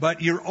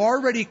 But you're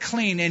already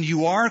clean, and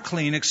you are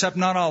clean, except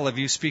not all of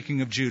you,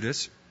 speaking of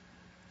Judas.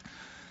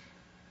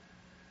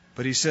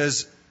 But he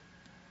says,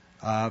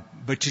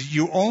 but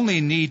you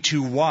only need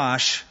to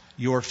wash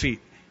your feet.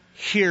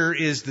 Here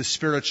is the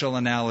spiritual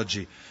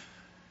analogy.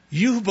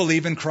 You who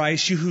believe in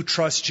Christ, you who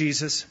trust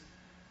Jesus,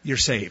 you're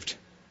saved.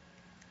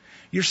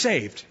 You're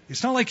saved.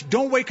 It's not like,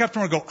 don't wake up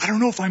tomorrow and go, I don't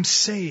know if I'm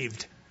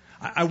saved.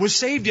 I was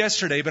saved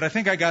yesterday, but I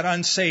think I got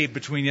unsaved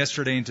between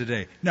yesterday and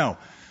today. No.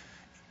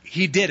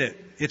 He did it.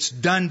 It's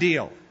done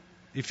deal.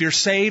 If you're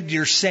saved,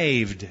 you're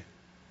saved.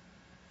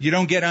 You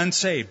don't get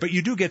unsaved, but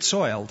you do get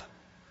soiled.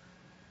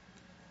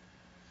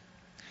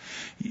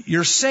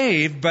 You're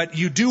saved, but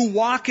you do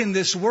walk in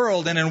this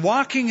world, and in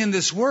walking in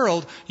this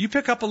world, you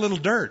pick up a little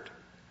dirt.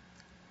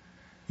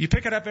 You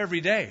pick it up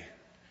every day.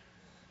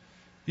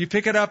 You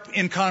pick it up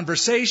in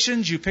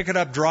conversations, you pick it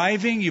up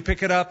driving, you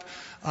pick it up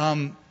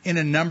in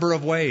a number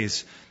of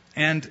ways.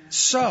 And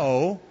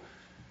so,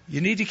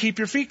 you need to keep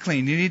your feet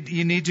clean.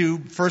 You need to,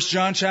 1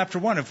 John chapter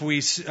 1, if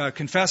we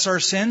confess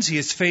our sins, He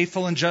is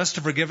faithful and just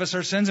to forgive us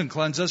our sins and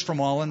cleanse us from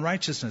all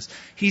unrighteousness.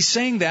 He's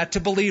saying that to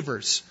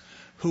believers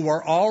who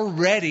are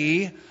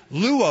already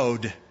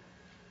luoed,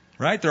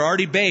 right? They're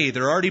already bathed,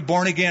 they're already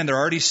born again, they're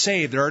already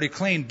saved, they're already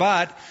clean,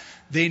 but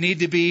they need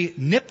to be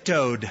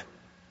niptoed.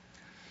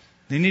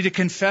 They need to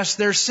confess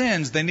their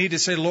sins. They need to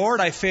say,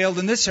 Lord, I failed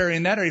in this area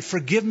and that area.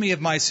 Forgive me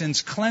of my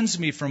sins. Cleanse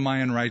me from my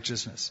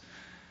unrighteousness.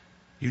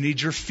 You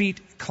need your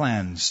feet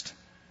cleansed.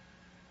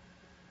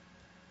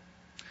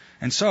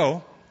 And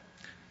so,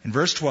 in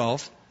verse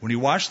 12, when He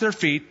washed their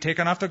feet, took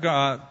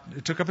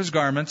up His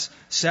garments,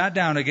 sat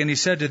down again, He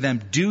said to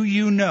them, do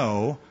you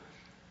know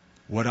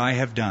what I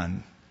have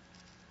done?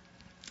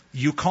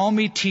 You call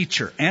me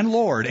teacher and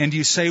Lord, and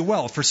you say,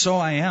 well, for so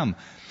I am.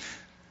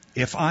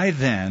 If I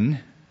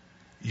then,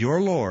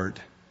 your Lord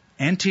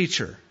and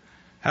teacher,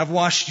 have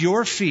washed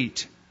your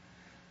feet,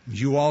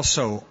 you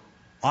also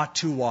ought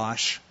to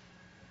wash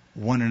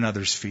one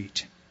another's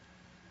feet.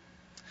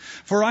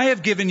 For I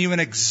have given you an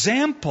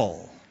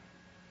example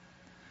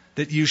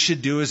that you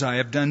should do as I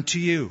have done to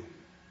you.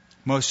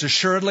 Most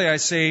assuredly, I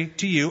say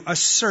to you, a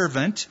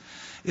servant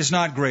is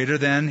not greater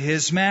than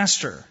his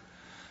master,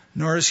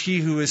 nor is he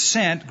who is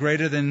sent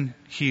greater than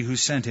he who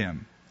sent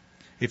him.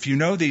 If you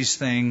know these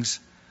things,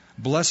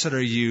 blessed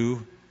are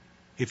you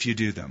if you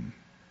do them.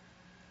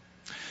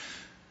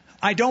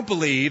 I don't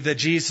believe that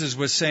Jesus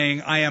was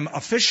saying, I am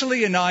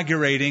officially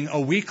inaugurating a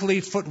weekly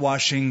foot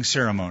washing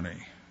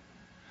ceremony.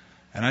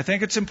 And I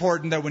think it's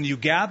important that when you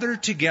gather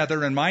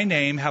together in my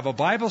name, have a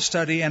Bible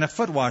study and a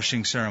foot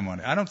washing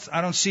ceremony. I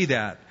don't see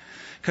that.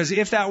 Because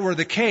if that were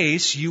the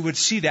case, you would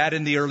see that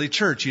in the early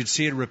church. You'd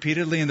see it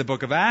repeatedly in the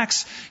book of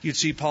Acts. You'd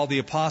see Paul the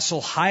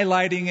Apostle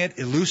highlighting it,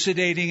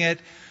 elucidating it.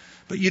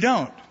 But you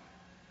don't.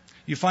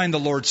 You find the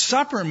Lord's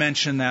Supper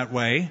mentioned that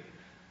way,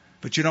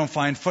 but you don't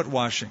find foot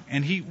washing.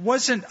 And he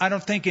wasn't, I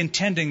don't think,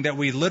 intending that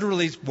we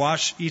literally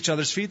wash each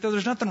other's feet, though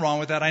there's nothing wrong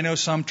with that. I know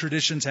some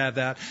traditions have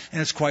that,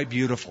 and it's quite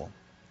beautiful.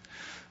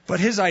 But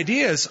his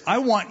idea is, I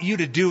want you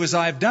to do as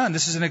I've done.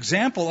 This is an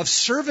example of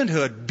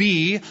servanthood.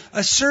 Be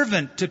a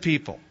servant to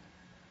people.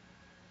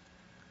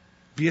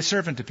 Be a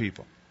servant to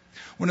people.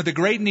 One of the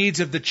great needs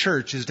of the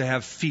church is to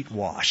have feet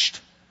washed.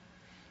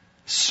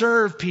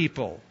 Serve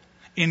people.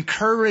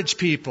 Encourage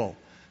people.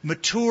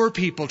 Mature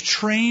people,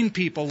 train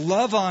people,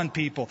 love on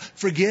people,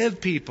 forgive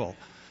people,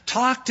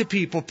 talk to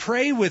people,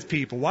 pray with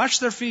people, wash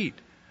their feet.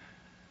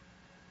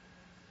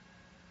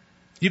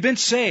 You've been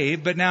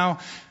saved, but now,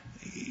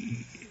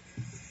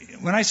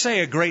 when I say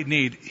a great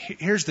need,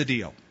 here's the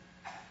deal.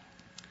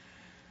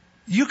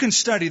 You can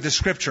study the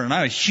Scripture, and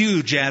I'm a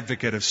huge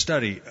advocate of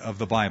study of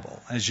the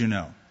Bible, as you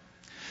know.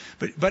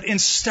 But in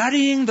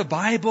studying the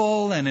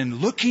Bible and in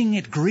looking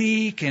at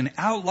Greek and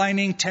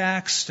outlining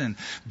text and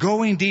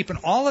going deep and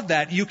all of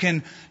that, you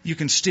can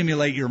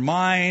stimulate your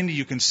mind,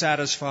 you can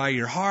satisfy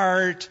your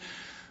heart,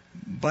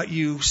 but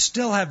you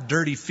still have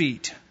dirty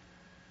feet.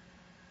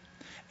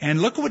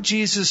 And look at what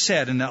Jesus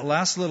said in that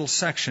last little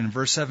section,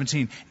 verse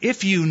 17.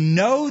 If you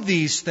know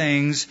these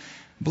things,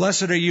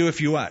 blessed are you if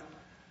you what?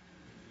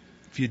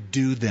 If you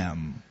do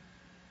them.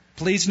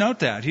 Please note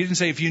that. He didn't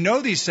say, if you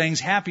know these things,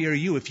 happy are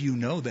you if you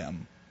know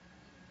them.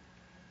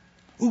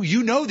 Ooh,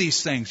 you know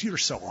these things. You're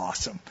so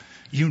awesome.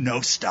 You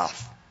know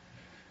stuff.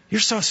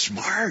 You're so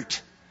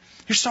smart.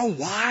 You're so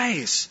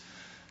wise.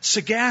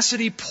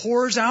 Sagacity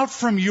pours out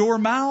from your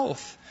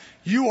mouth.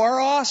 You are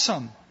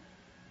awesome.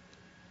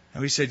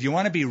 And he said, you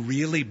want to be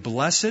really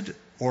blessed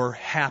or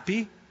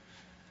happy?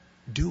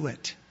 Do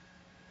it.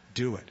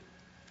 Do it.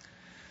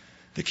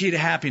 The key to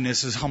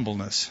happiness is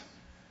humbleness.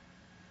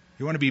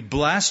 You want to be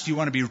blessed? You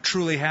want to be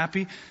truly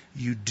happy?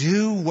 You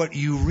do what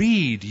you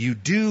read. You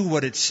do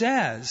what it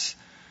says.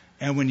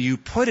 And when you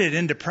put it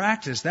into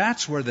practice,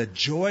 that's where the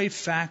joy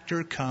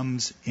factor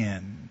comes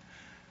in.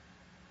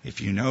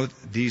 If you know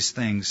these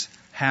things,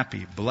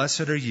 happy,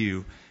 blessed are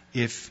you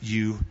if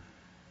you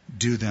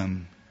do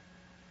them.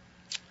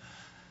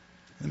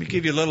 Let me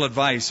give you a little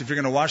advice. If you're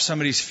going to wash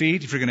somebody's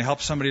feet, if you're going to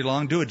help somebody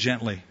along, do it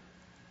gently.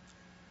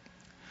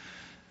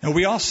 Now,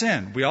 we all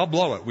sin. We all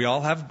blow it. We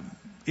all have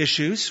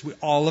issues.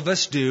 All of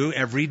us do.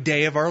 Every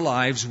day of our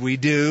lives, we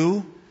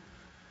do.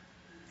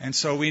 And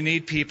so we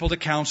need people to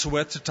counsel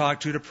with, to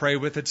talk to pray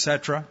with,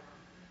 etc.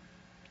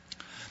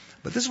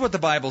 But this is what the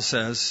Bible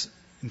says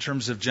in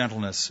terms of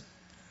gentleness.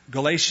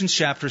 Galatians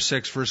chapter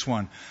 6, verse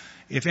 1.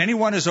 If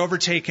anyone is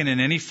overtaken in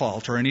any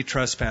fault or any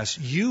trespass,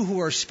 you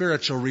who are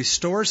spiritual,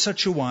 restore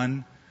such a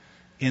one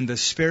in the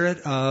spirit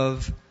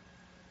of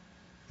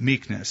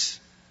meekness,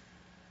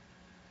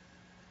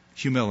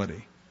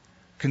 humility,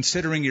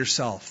 considering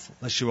yourself,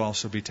 lest you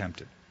also be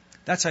tempted.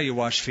 That's how you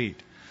wash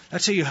feet.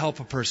 That's how you help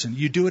a person.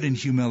 You do it in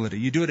humility.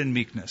 You do it in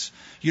meekness.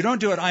 You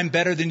don't do it, I'm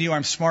better than you,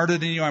 I'm smarter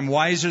than you, I'm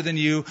wiser than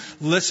you,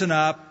 listen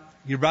up,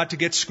 you're about to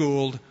get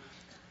schooled.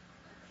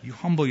 You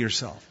humble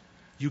yourself.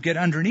 You get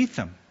underneath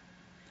them.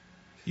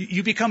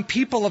 You become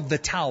people of the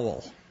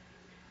towel.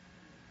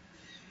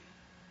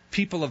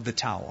 People of the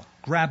towel.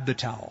 Grab the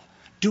towel.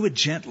 Do it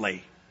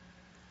gently.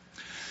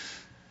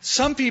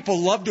 Some people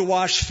love to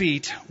wash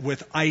feet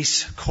with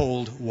ice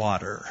cold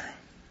water.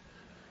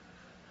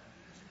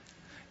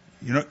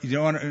 You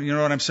know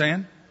what I'm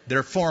saying?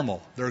 They're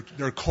formal.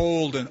 They're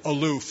cold and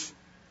aloof.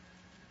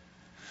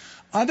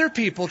 Other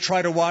people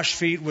try to wash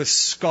feet with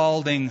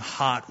scalding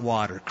hot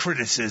water.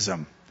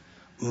 Criticism.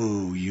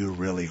 Ooh, you're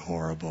really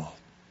horrible.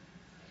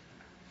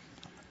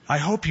 I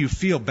hope you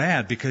feel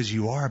bad because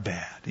you are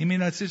bad. I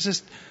mean, it's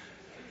just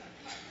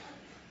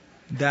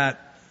that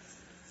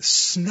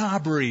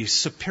snobbery,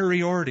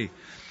 superiority.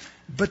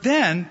 But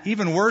then,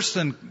 even worse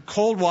than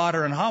cold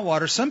water and hot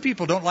water, some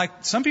people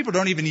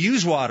don't even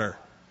use water.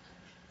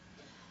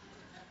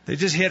 They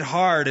just hit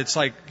hard. It's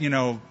like,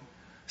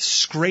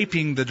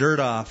 scraping the dirt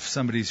off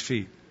somebody's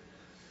feet.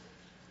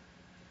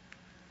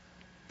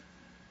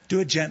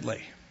 Do it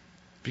gently.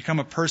 Become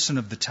a person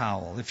of the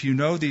towel. If you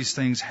know these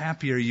things,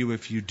 happy are you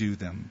if you do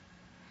them.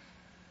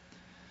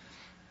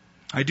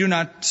 I do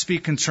not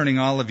speak concerning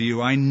all of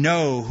you. I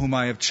know whom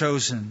I have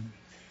chosen,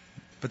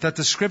 but that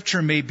the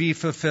scripture may be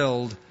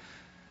fulfilled.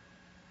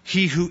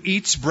 He who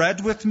eats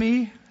bread with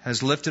me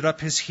has lifted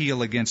up his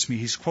heel against me.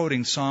 He's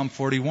quoting Psalm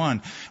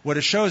 41. What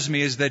it shows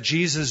me is that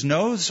Jesus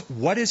knows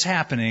what is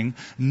happening,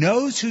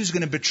 knows who's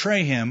going to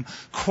betray him,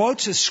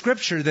 quotes a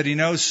scripture that he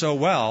knows so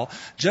well,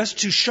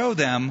 just to show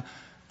them,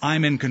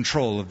 I'm in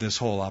control of this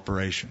whole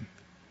operation.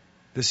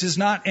 This is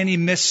not any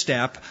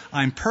misstep.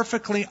 I'm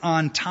perfectly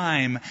on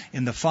time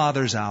in the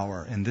Father's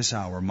hour, in this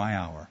hour, my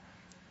hour.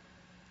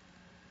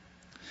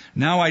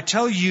 Now I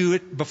tell you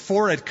it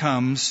before it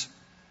comes,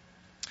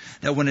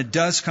 that when it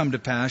does come to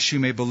pass, you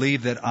may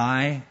believe that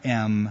I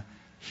am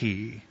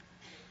He.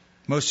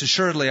 Most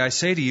assuredly, I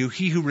say to you,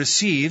 he who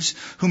receives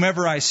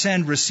whomever I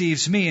send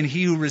receives me, and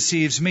he who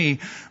receives me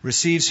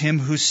receives him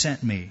who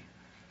sent me.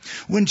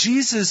 When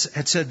Jesus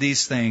had said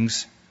these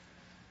things,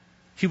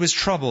 he was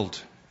troubled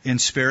in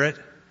spirit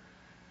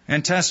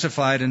and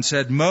testified and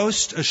said,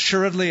 "Most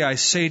assuredly I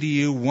say to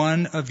you,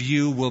 one of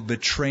you will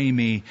betray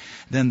me."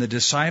 Then the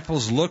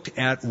disciples looked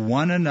at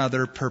one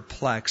another,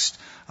 perplexed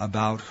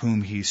about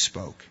whom he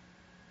spoke.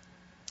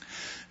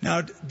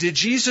 Now, did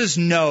Jesus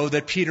know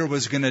that Peter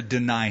was going to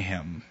deny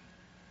him?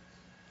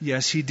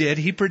 Yes, he did.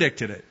 He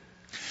predicted it.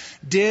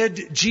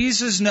 Did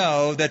Jesus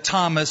know that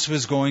Thomas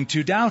was going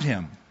to doubt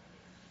him?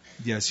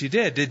 Yes, he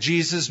did. Did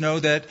Jesus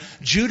know that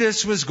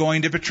Judas was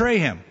going to betray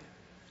him?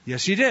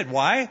 Yes, he did.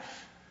 Why?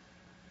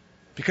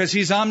 Because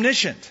he's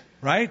omniscient,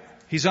 right?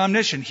 He's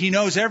omniscient. He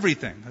knows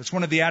everything. That's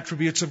one of the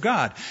attributes of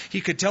God.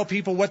 He could tell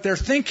people what they're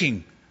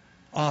thinking.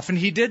 Often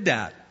he did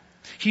that.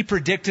 He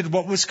predicted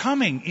what was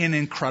coming in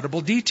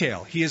incredible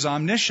detail. He is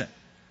omniscient.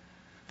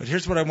 But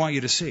here's what I want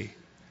you to see.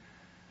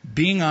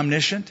 Being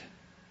omniscient,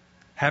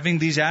 having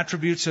these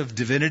attributes of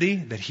divinity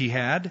that he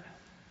had,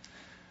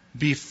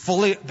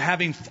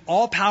 having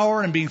all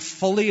power and being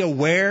fully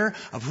aware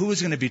of who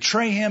was going to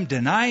betray him,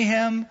 deny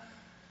him,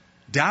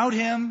 doubt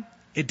him,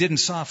 it didn't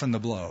soften the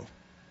blow.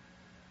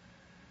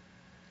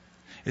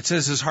 It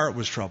says his heart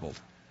was troubled.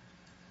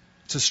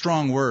 It's a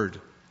strong word.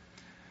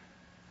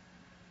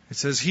 It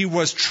says he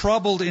was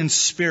troubled in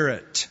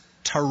spirit.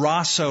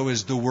 Tarasso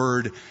is the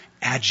word,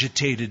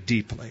 agitated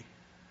deeply.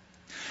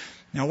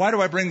 Now, why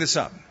do I bring this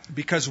up?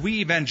 Because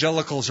we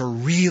evangelicals are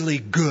really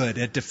good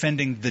at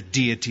defending the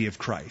deity of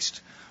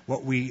Christ.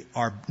 What we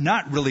are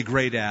not really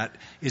great at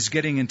is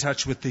getting in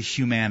touch with the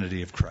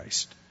humanity of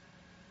Christ.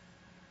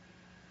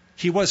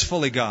 He was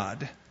fully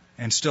God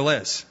and still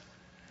is.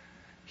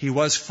 He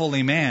was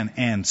fully man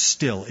and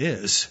still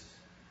is.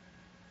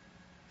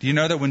 Do you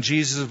know that when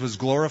Jesus was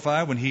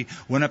glorified, when he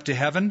went up to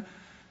heaven,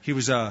 he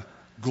was a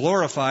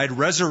glorified,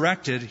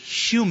 resurrected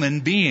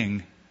human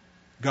being.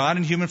 God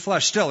in human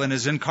flesh, still in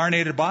his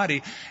incarnated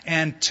body.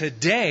 And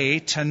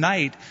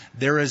tonight,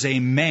 there is a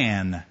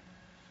man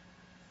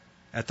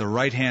at the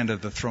right hand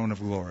of the throne of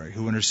glory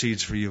who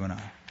intercedes for you and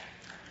I.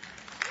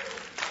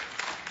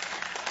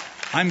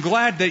 I'm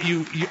glad that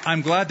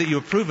you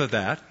approve of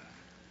that,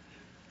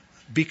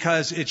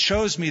 because it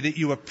shows me that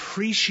you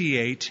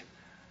appreciate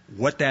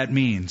what that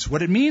means.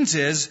 What it means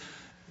is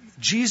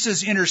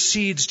Jesus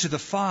intercedes to the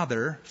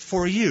Father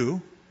for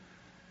you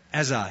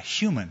as a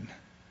human.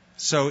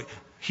 So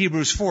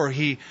Hebrews 4,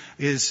 he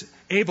is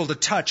able to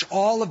touch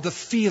all of the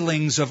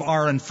feelings of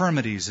our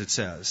infirmities, it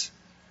says.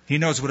 He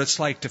knows what it's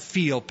like to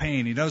feel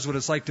pain. He knows what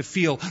it's like to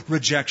feel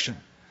rejection.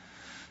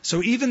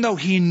 So even though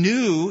he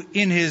knew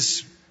in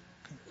his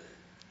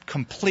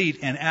complete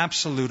and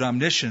absolute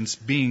omniscience,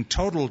 being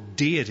total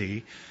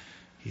deity,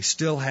 he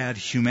still had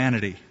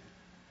humanity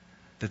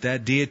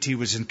that deity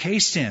was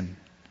encased in.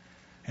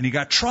 And he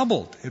got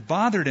troubled. It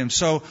bothered him.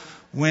 So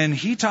when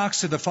he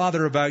talks to the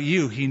Father about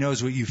you, he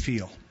knows what you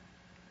feel.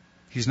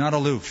 He's not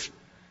aloof.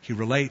 He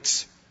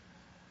relates.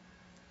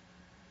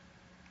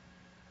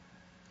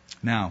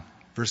 Now,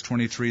 verse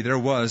 23, there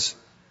was,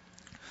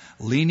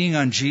 leaning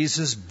on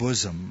Jesus'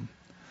 bosom,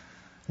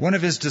 one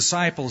of his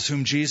disciples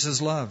whom Jesus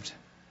loved.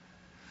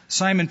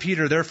 Simon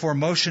Peter therefore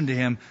motioned to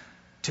him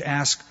to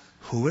ask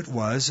who it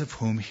was of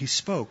whom he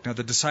spoke. Now,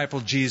 the disciple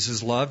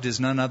Jesus loved is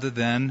none other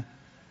than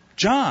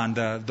John,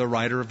 the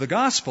writer of the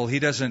gospel. He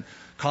doesn't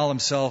call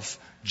himself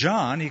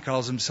John. He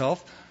calls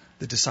himself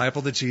the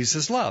disciple that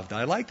Jesus loved.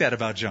 I like that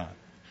about John.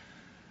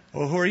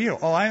 Well, who are you?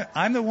 Oh,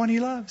 I'm the one he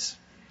loves.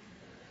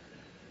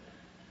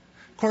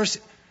 Of course,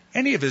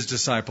 any of his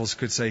disciples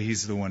could say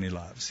he's the one he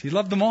loves. He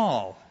loved them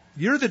all.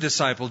 You're the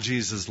disciple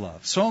Jesus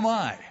loved. So am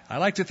I. I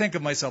like to think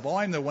of myself,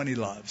 I'm the one he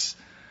loves.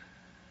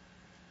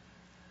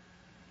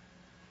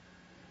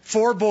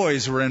 4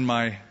 boys were in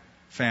my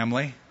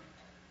family.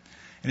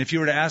 And if you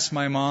were to ask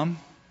my mom,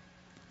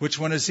 which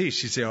one is he?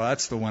 She'd say,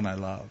 that's the one I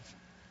love.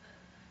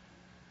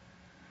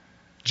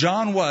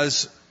 John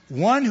was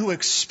one who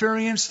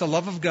experienced the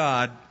love of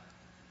God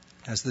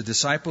as the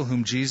disciple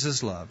whom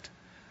Jesus loved.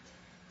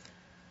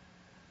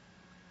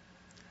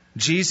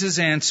 Jesus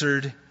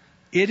answered,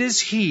 "It is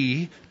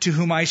he to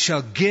whom I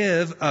shall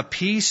give a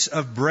piece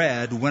of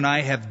bread when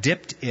I have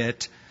dipped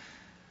it."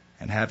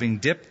 And having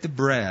dipped the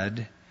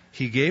bread,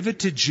 he gave it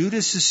to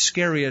Judas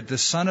Iscariot, the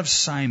son of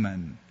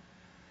Simon.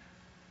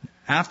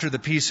 After the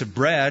piece of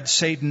bread,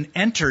 Satan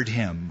entered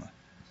him.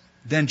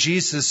 Then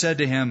Jesus said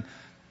to him,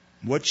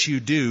 "What you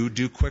do,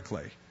 do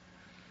quickly."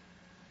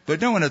 But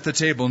no one at the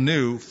table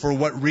knew for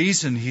what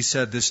reason he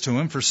said this to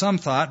him. For some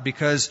thought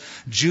because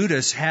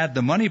Judas had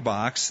the money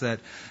box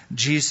that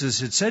Jesus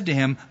had said to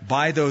him,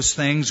 "Buy those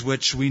things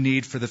which we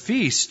need for the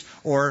feast,"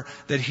 or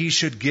that he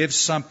should give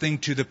something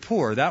to the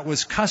poor. That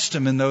was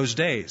custom in those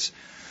days.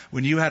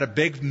 When you had a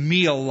big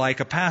meal like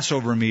a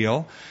Passover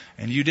meal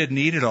and you didn't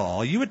eat it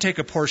all, you would take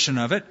a portion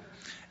of it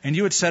and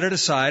you would set it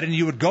aside, and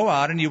you would go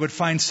out and you would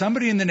find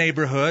somebody in the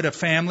neighborhood, a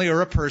family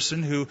or a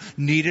person who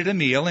needed a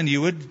meal, and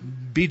you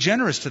would be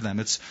generous to them.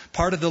 It's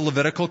part of the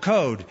Levitical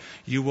code.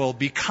 You will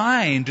be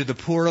kind to the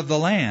poor of the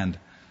land.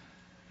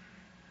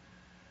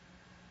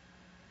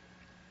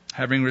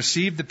 Having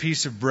received the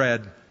piece of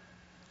bread,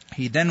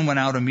 he then went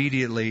out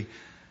immediately,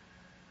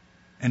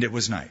 and it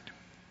was night.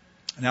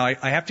 Now,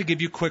 I have to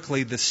give you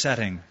quickly the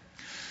setting.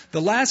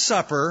 The Last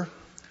Supper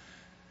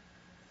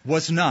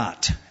was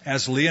not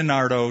as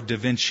Leonardo da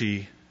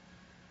Vinci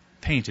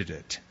painted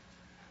it.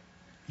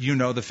 You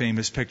know the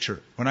famous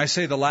picture. When I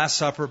say The Last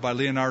Supper by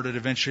Leonardo da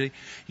Vinci,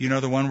 you know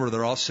the one where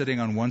they're all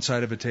sitting on one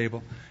side of a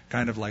table,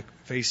 kind of like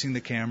facing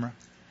the camera,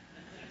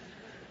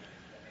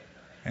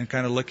 and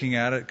kind of looking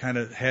at it, kind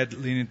of head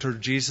leaning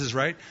toward Jesus,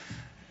 right?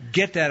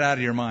 Get that out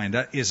of your mind.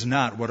 That is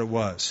not what it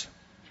was.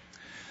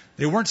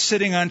 They weren't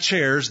sitting on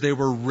chairs. They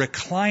were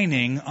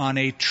reclining on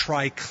a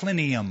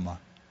triclinium.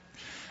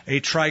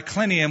 A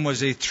triclinium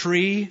was a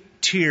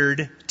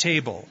 3-tiered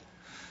table.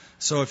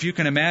 So if you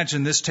can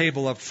imagine this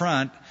table up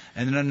front,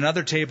 and then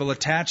another table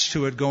attached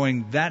to it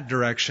going that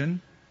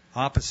direction,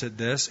 opposite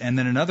this, and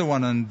then another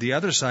one on the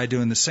other side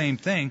doing the same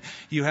thing,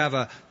 you have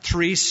a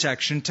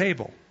 3-section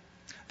table.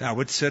 That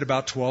would sit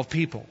about 12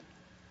 people.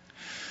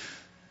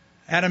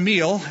 At a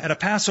meal, at a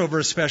Passover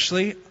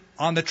especially,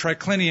 on the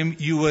triclinium,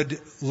 you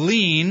would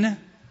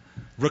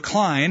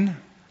recline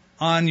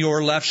on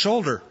your left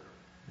shoulder.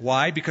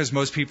 Why? Because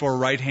most people are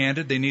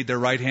right-handed. They need their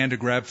right hand to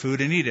grab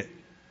food and eat it.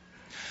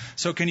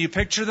 So can you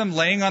picture them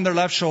laying on their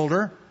left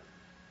shoulder,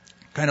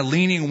 kind of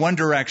leaning one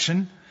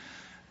direction,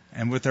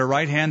 and with their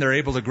right hand they're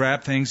able to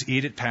grab things,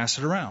 eat it, pass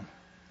it around.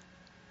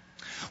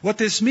 What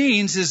this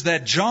means is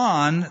that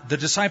John, the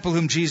disciple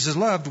whom Jesus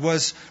loved,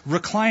 was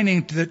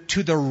reclining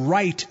to the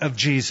right of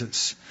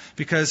Jesus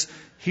because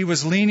he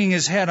was leaning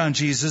his head on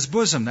Jesus'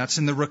 bosom. That's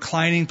in the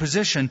reclining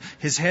position.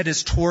 His head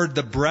is toward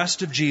the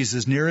breast of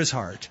Jesus, near his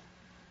heart.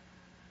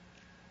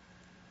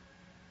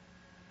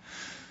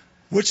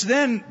 Which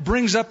then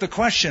brings up the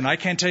question, I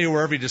can't tell you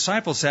where every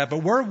disciple sat,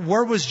 but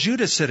where was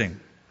Judas sitting?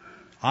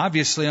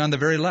 Obviously on the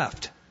very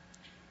left.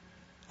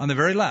 On the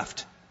very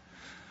left.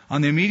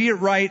 On the immediate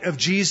right of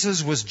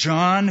Jesus was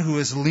John, who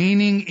was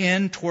leaning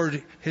in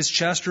toward his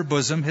chest or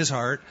bosom, his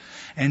heart,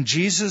 and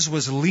Jesus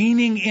was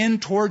leaning in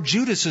toward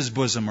Judas's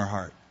bosom or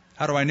heart.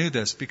 How do I know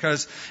this?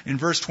 Because in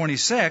verse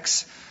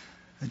 26,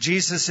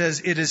 Jesus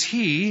says, "It is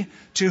he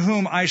to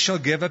whom I shall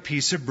give a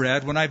piece of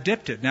bread when I've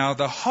dipped it." Now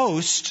the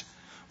host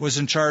was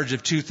in charge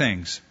of two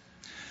things: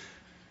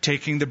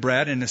 taking the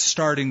bread and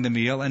starting the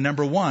meal, and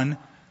number one,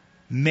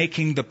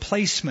 making the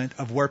placement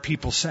of where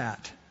people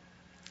sat.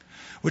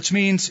 Which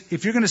means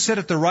if you're going to sit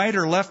at the right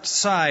or left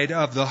side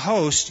of the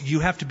host,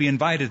 you have to be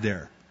invited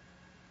there.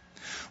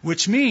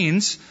 Which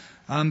means,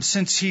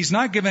 since he's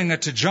not giving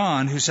it to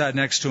John, who sat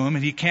next to him,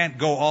 and he can't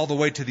go all the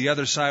way to the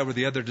other side where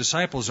the other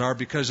disciples are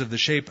because of the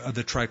shape of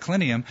the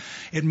triclinium,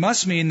 it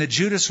must mean that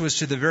Judas was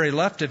to the very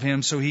left of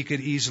him so he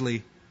could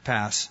easily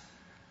pass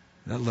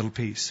that little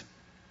piece.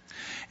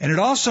 And it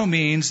also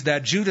means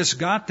that Judas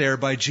got there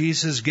by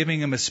Jesus giving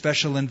him a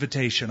special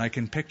invitation. I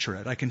can picture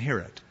it. I can hear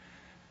it.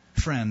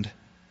 "Friend,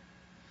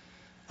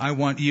 I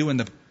want you in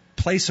the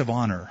place of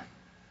honor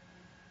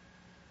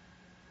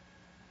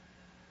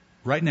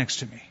right next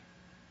to me."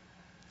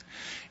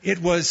 It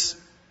was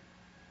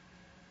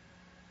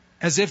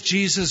as if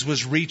Jesus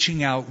was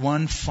reaching out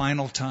one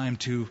final time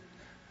to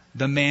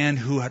the man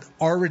who had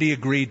already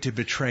agreed to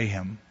betray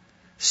him.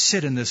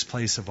 Sit in this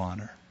place of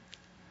honor.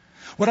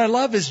 What I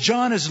love is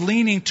John is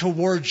leaning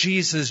toward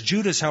Jesus.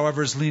 Judas,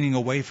 however, is leaning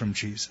away from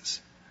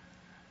Jesus.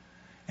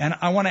 And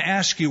I want to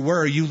ask you, where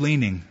are you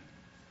leaning?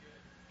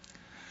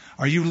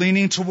 Are you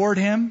leaning toward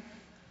him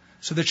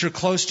so that you're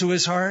close to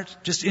his heart,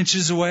 just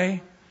inches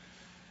away?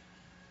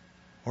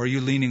 Or are you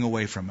leaning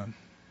away from him?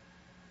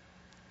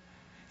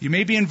 You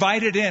may be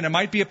invited in. It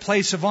might be a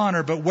place of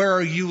honor, but where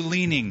are you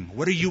leaning?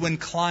 What are you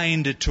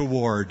inclined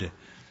toward?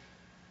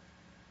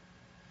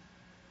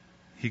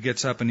 He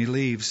gets up and he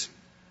leaves.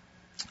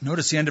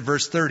 Notice the end of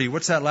verse 30.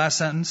 What's that last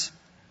sentence?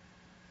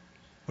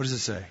 What does it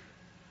say?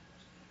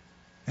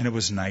 And it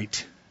was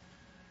night.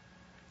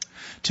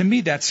 To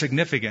me, that's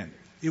significant.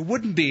 It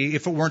wouldn't be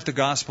if it weren't the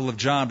Gospel of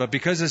John, but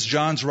because it's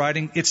John's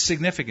writing, it's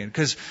significant.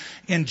 Because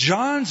in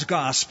John's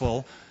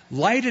Gospel,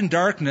 light and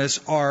darkness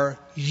are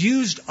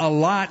used a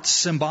lot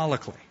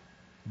symbolically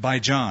by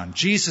John.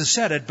 Jesus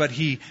said it, but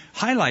he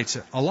highlights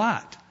it a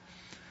lot.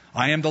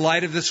 "I am the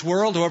light of this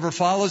world. Whoever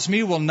follows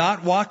me will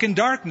not walk in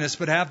darkness,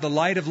 but have the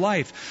light of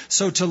life."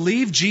 So to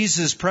leave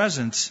Jesus'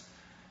 presence,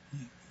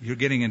 you're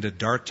getting into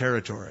dark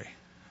territory.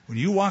 When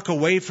you walk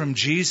away from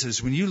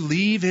Jesus, when you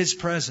leave his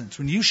presence,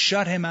 when you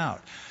shut him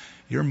out,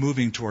 you're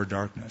moving toward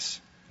darkness.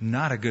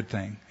 Not a good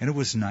thing. And it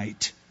was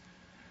night.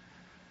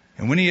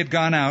 And when he had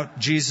gone out,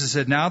 Jesus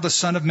said, "Now the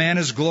Son of Man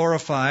is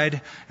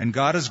glorified, and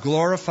God is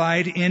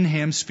glorified in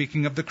him,"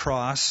 speaking of the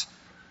cross.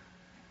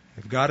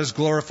 If God is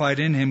glorified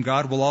in him,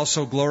 God will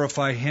also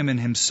glorify him in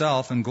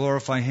himself and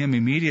glorify him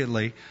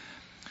immediately.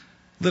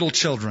 "Little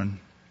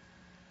children,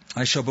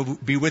 I shall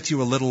be with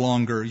you a little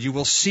longer. You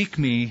will seek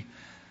me.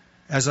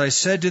 As I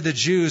said to the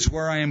Jews,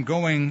 where I am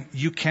going,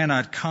 you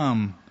cannot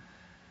come.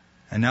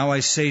 And now I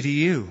say to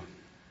you,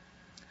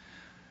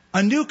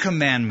 a new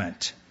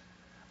commandment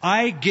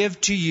I give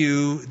to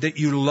you, that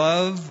you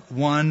love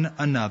one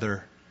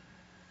another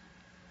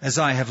as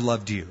I have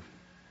loved you.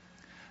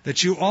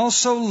 That you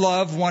also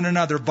love one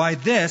another. By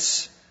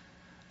this,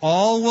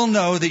 all will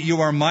know that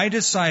you are my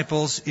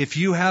disciples if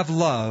you have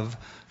love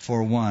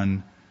for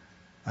one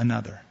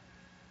another.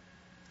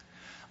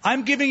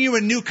 I'm giving you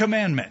a new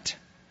commandment.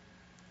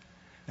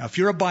 Now, if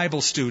you're a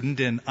Bible student,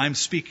 and I'm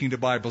speaking to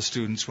Bible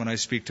students when I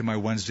speak to my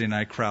Wednesday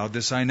night crowd,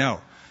 this I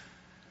know.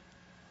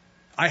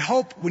 I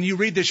hope when you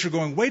read this, you're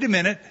going, wait a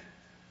minute,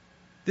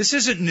 this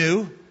isn't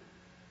new.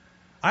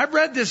 I've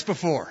read this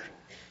before.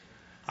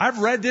 I've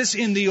read this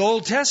in the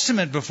Old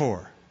Testament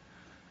before.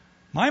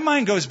 My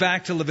mind goes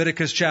back to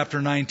Leviticus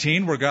chapter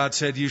 19, where God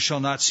said, you shall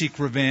not seek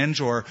revenge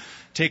or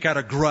take out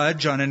a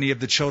grudge on any of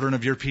the children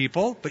of your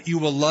people, but you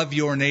will love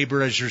your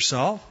neighbor as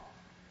yourself.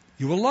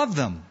 You will love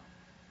them.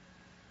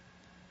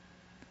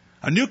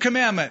 A new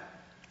commandment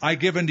I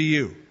give unto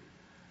you,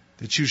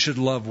 that you should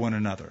love one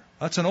another.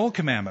 That's an old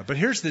commandment. But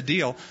here's the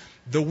deal.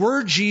 The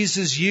word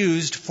Jesus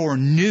used for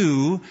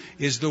new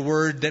is the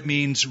word that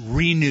means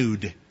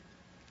renewed.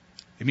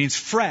 It means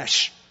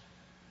fresh.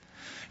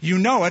 You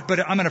know it,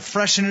 but I'm going to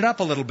freshen it up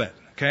a little bit,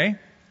 okay?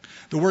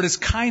 The word is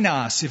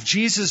kainos. If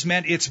Jesus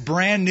meant it's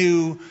brand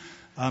new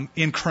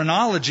in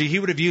chronology, he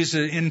would have used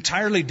an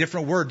entirely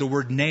different word, the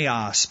word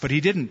neos, but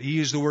he didn't. He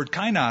used the word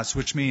kainos,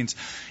 which means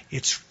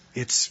it's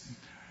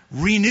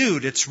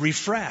renewed, it's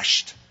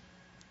refreshed.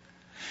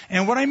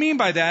 And what I mean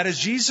by that is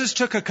Jesus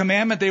took a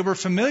commandment they were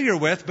familiar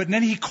with, but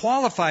then he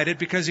qualified it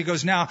because he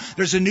goes, now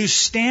there's a new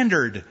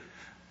standard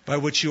by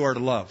which you are to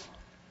love.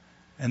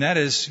 And that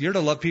is, you're to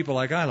love people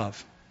like I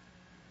love.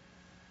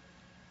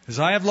 As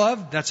I have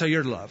loved, that's how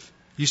you're to love.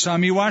 You saw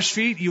me wash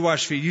feet, you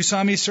wash feet. You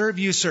saw me serve,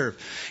 you serve.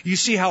 You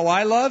see how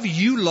I love,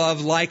 you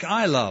love like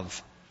I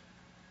love.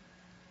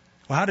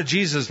 Well, how did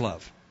Jesus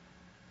love?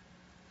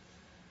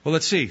 Well,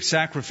 let's see.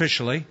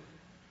 Sacrificially.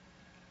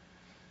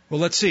 Well,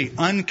 let's see.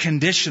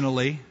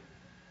 Unconditionally.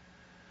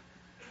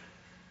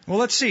 Well,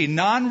 let's see.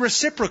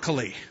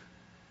 Non-reciprocally.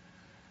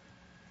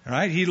 All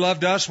right? He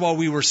loved us while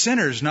we were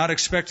sinners, not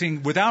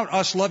expecting, without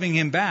us loving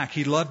him back.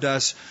 He loved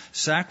us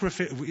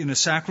in a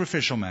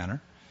sacrificial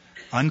manner,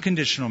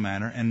 unconditional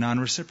manner, and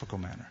non-reciprocal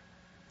manner.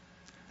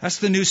 That's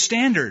the new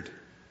standard.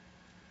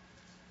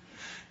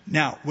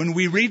 Now, when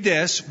we read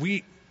this,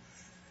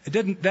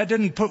 that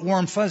didn't put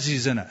warm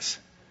fuzzies in us.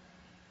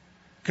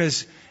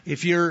 Because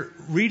if you're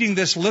reading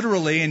this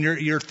literally and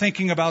you're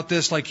thinking about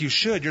this like you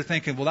should, you're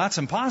thinking, well, that's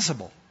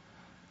impossible.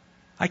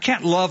 I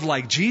can't love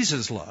like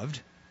Jesus loved.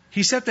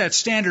 He set that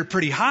standard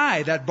pretty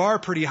high, that bar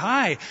pretty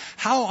high.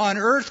 How on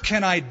earth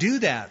can I do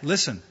that?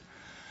 Listen,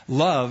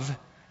 love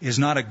is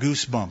not a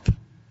goosebump.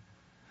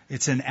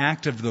 It's an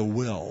act of the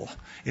will.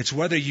 It's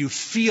whether you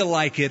feel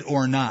like it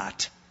or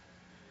not.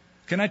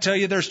 Can I tell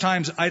you there's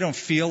times I don't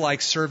feel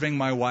like serving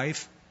my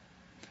wife?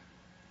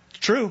 It's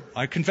true.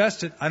 I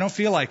confessed it. I don't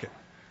feel like it.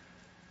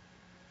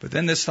 But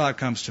then this thought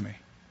comes to me.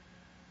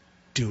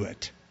 Do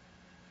it.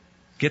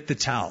 Get the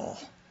towel.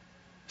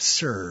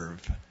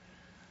 Serve.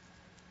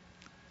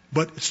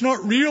 But it's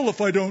not real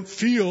if I don't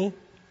feel.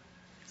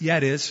 Yeah,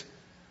 it is.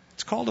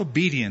 It's called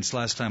obedience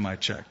last time I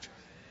checked.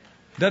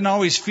 It doesn't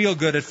always feel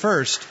good at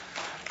first,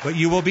 but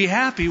you will be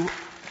happy.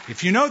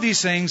 If you know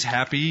these things,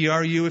 happy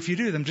are you if you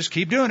do them. Just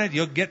keep doing it.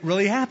 You'll get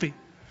really happy.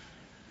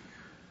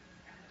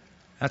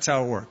 That's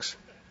how it works.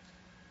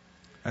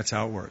 That's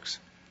how it works.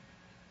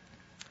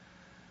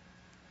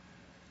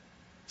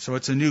 So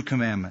it's a new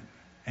commandment.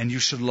 And you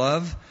should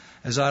love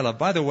as I love.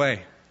 By the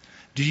way,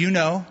 do you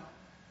know,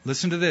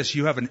 listen to this,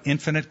 you have an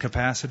infinite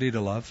capacity to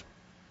love?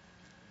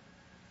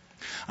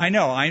 I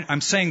know,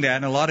 I'm saying that,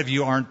 and a lot of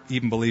you aren't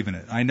even believing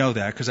it. I know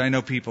that, because I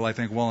know people, I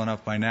think, well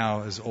enough by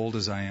now, as old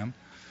as I am.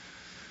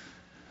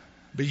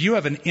 But you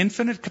have an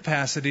infinite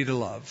capacity to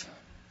love.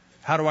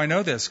 How do I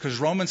know this? Because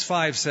Romans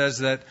 5 says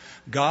that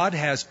God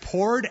has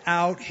poured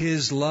out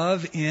his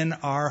love in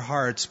our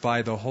hearts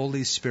by the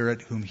Holy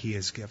Spirit whom he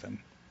has given.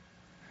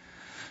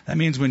 That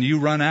means when you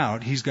run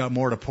out, he's got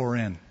more to pour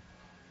in.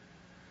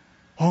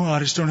 Oh, I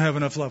just don't have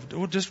enough love.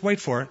 Well, just wait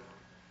for it.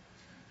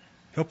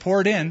 He'll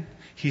pour it in.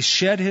 He's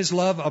shed his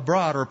love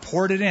abroad or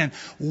poured it in,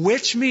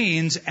 which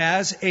means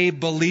as a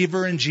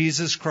believer in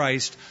Jesus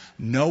Christ,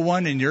 no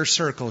one in your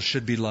circle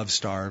should be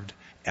love-starved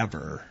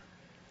ever.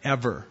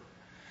 Ever.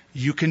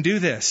 You can do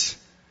this.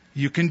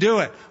 You can do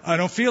it. I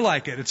don't feel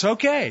like it. It's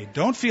okay.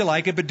 Don't feel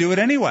like it, but do it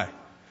anyway.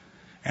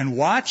 And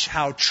watch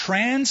how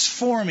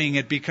transforming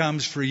it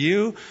becomes for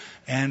you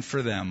and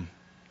for them.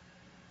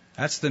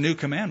 That's the new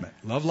commandment.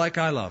 Love like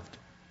I loved.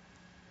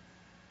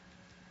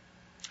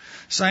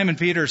 Simon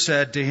Peter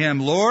said to him,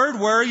 Lord,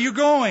 where are you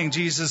going?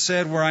 Jesus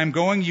said, where I'm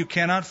going, you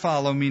cannot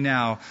follow me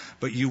now,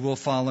 but you will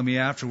follow me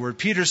afterward.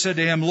 Peter said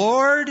to him,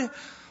 Lord,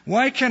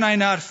 why can I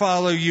not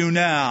follow you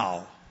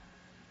now?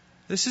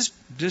 This is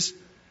just,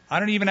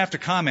 I don't even have to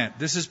comment.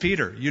 This is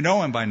Peter. You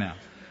know him by now.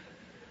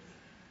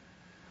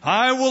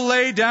 I will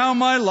lay down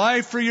my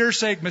life for your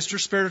sake. Mr.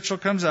 Spiritual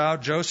comes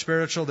out. Joe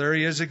Spiritual, there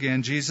he is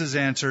again. Jesus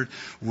answered,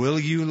 will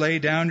you lay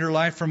down your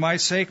life for my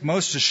sake?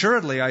 Most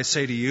assuredly, I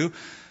say to you,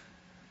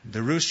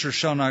 the rooster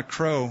shall not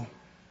crow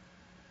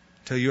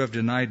till you have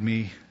denied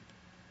me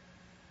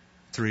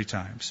 3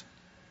 times.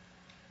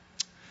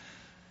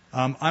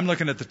 I'm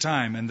looking at the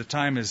time, and the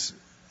time is,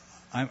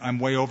 I'm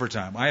way over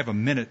time. I have a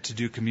minute to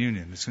do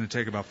communion. It's going to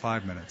take about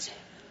 5 minutes.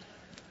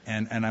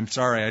 And I'm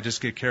sorry, I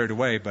just get carried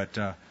away, but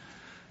I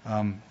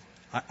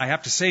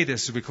have to say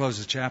this as we close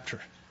the chapter.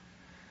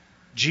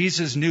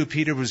 Jesus knew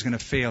Peter was going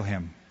to fail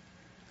him.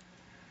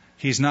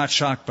 He's not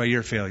shocked by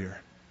your failure.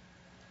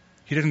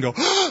 He didn't go,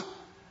 "Ah!"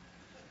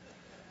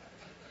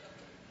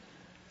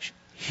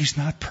 He's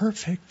not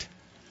perfect.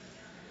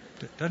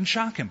 It doesn't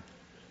shock him.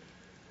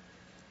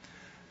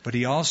 But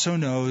he also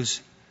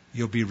knows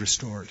you'll be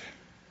restored.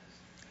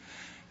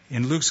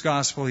 In Luke's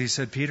gospel, he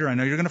said, Peter, I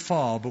know you're going to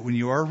fall, but when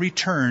you are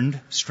returned,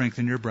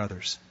 strengthen your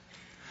brothers.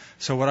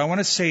 So what I want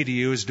to say to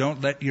you is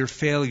don't let your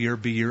failure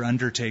be your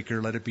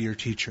undertaker. Let it be your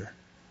teacher.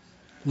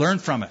 Learn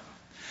from it.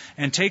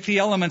 And take the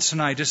elements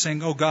tonight, just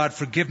saying, oh God,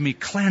 forgive me,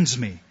 cleanse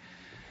me.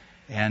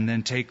 And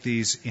then take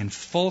these in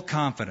full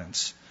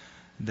confidence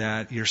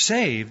that you're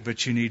saved,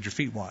 but you need your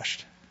feet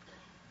washed.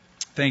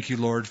 Thank you,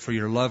 Lord, for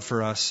your love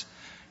for us,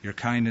 your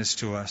kindness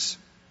to us.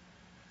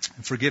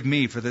 And forgive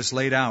me for this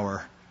late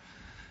hour.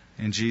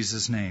 In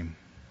Jesus' name,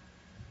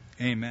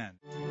 amen.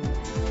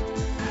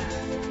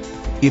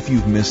 If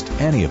you've missed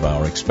any of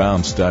our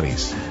Expound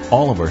studies,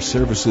 all of our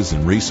services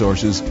and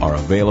resources are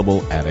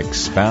available at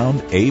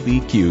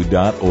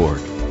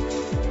expoundabq.org.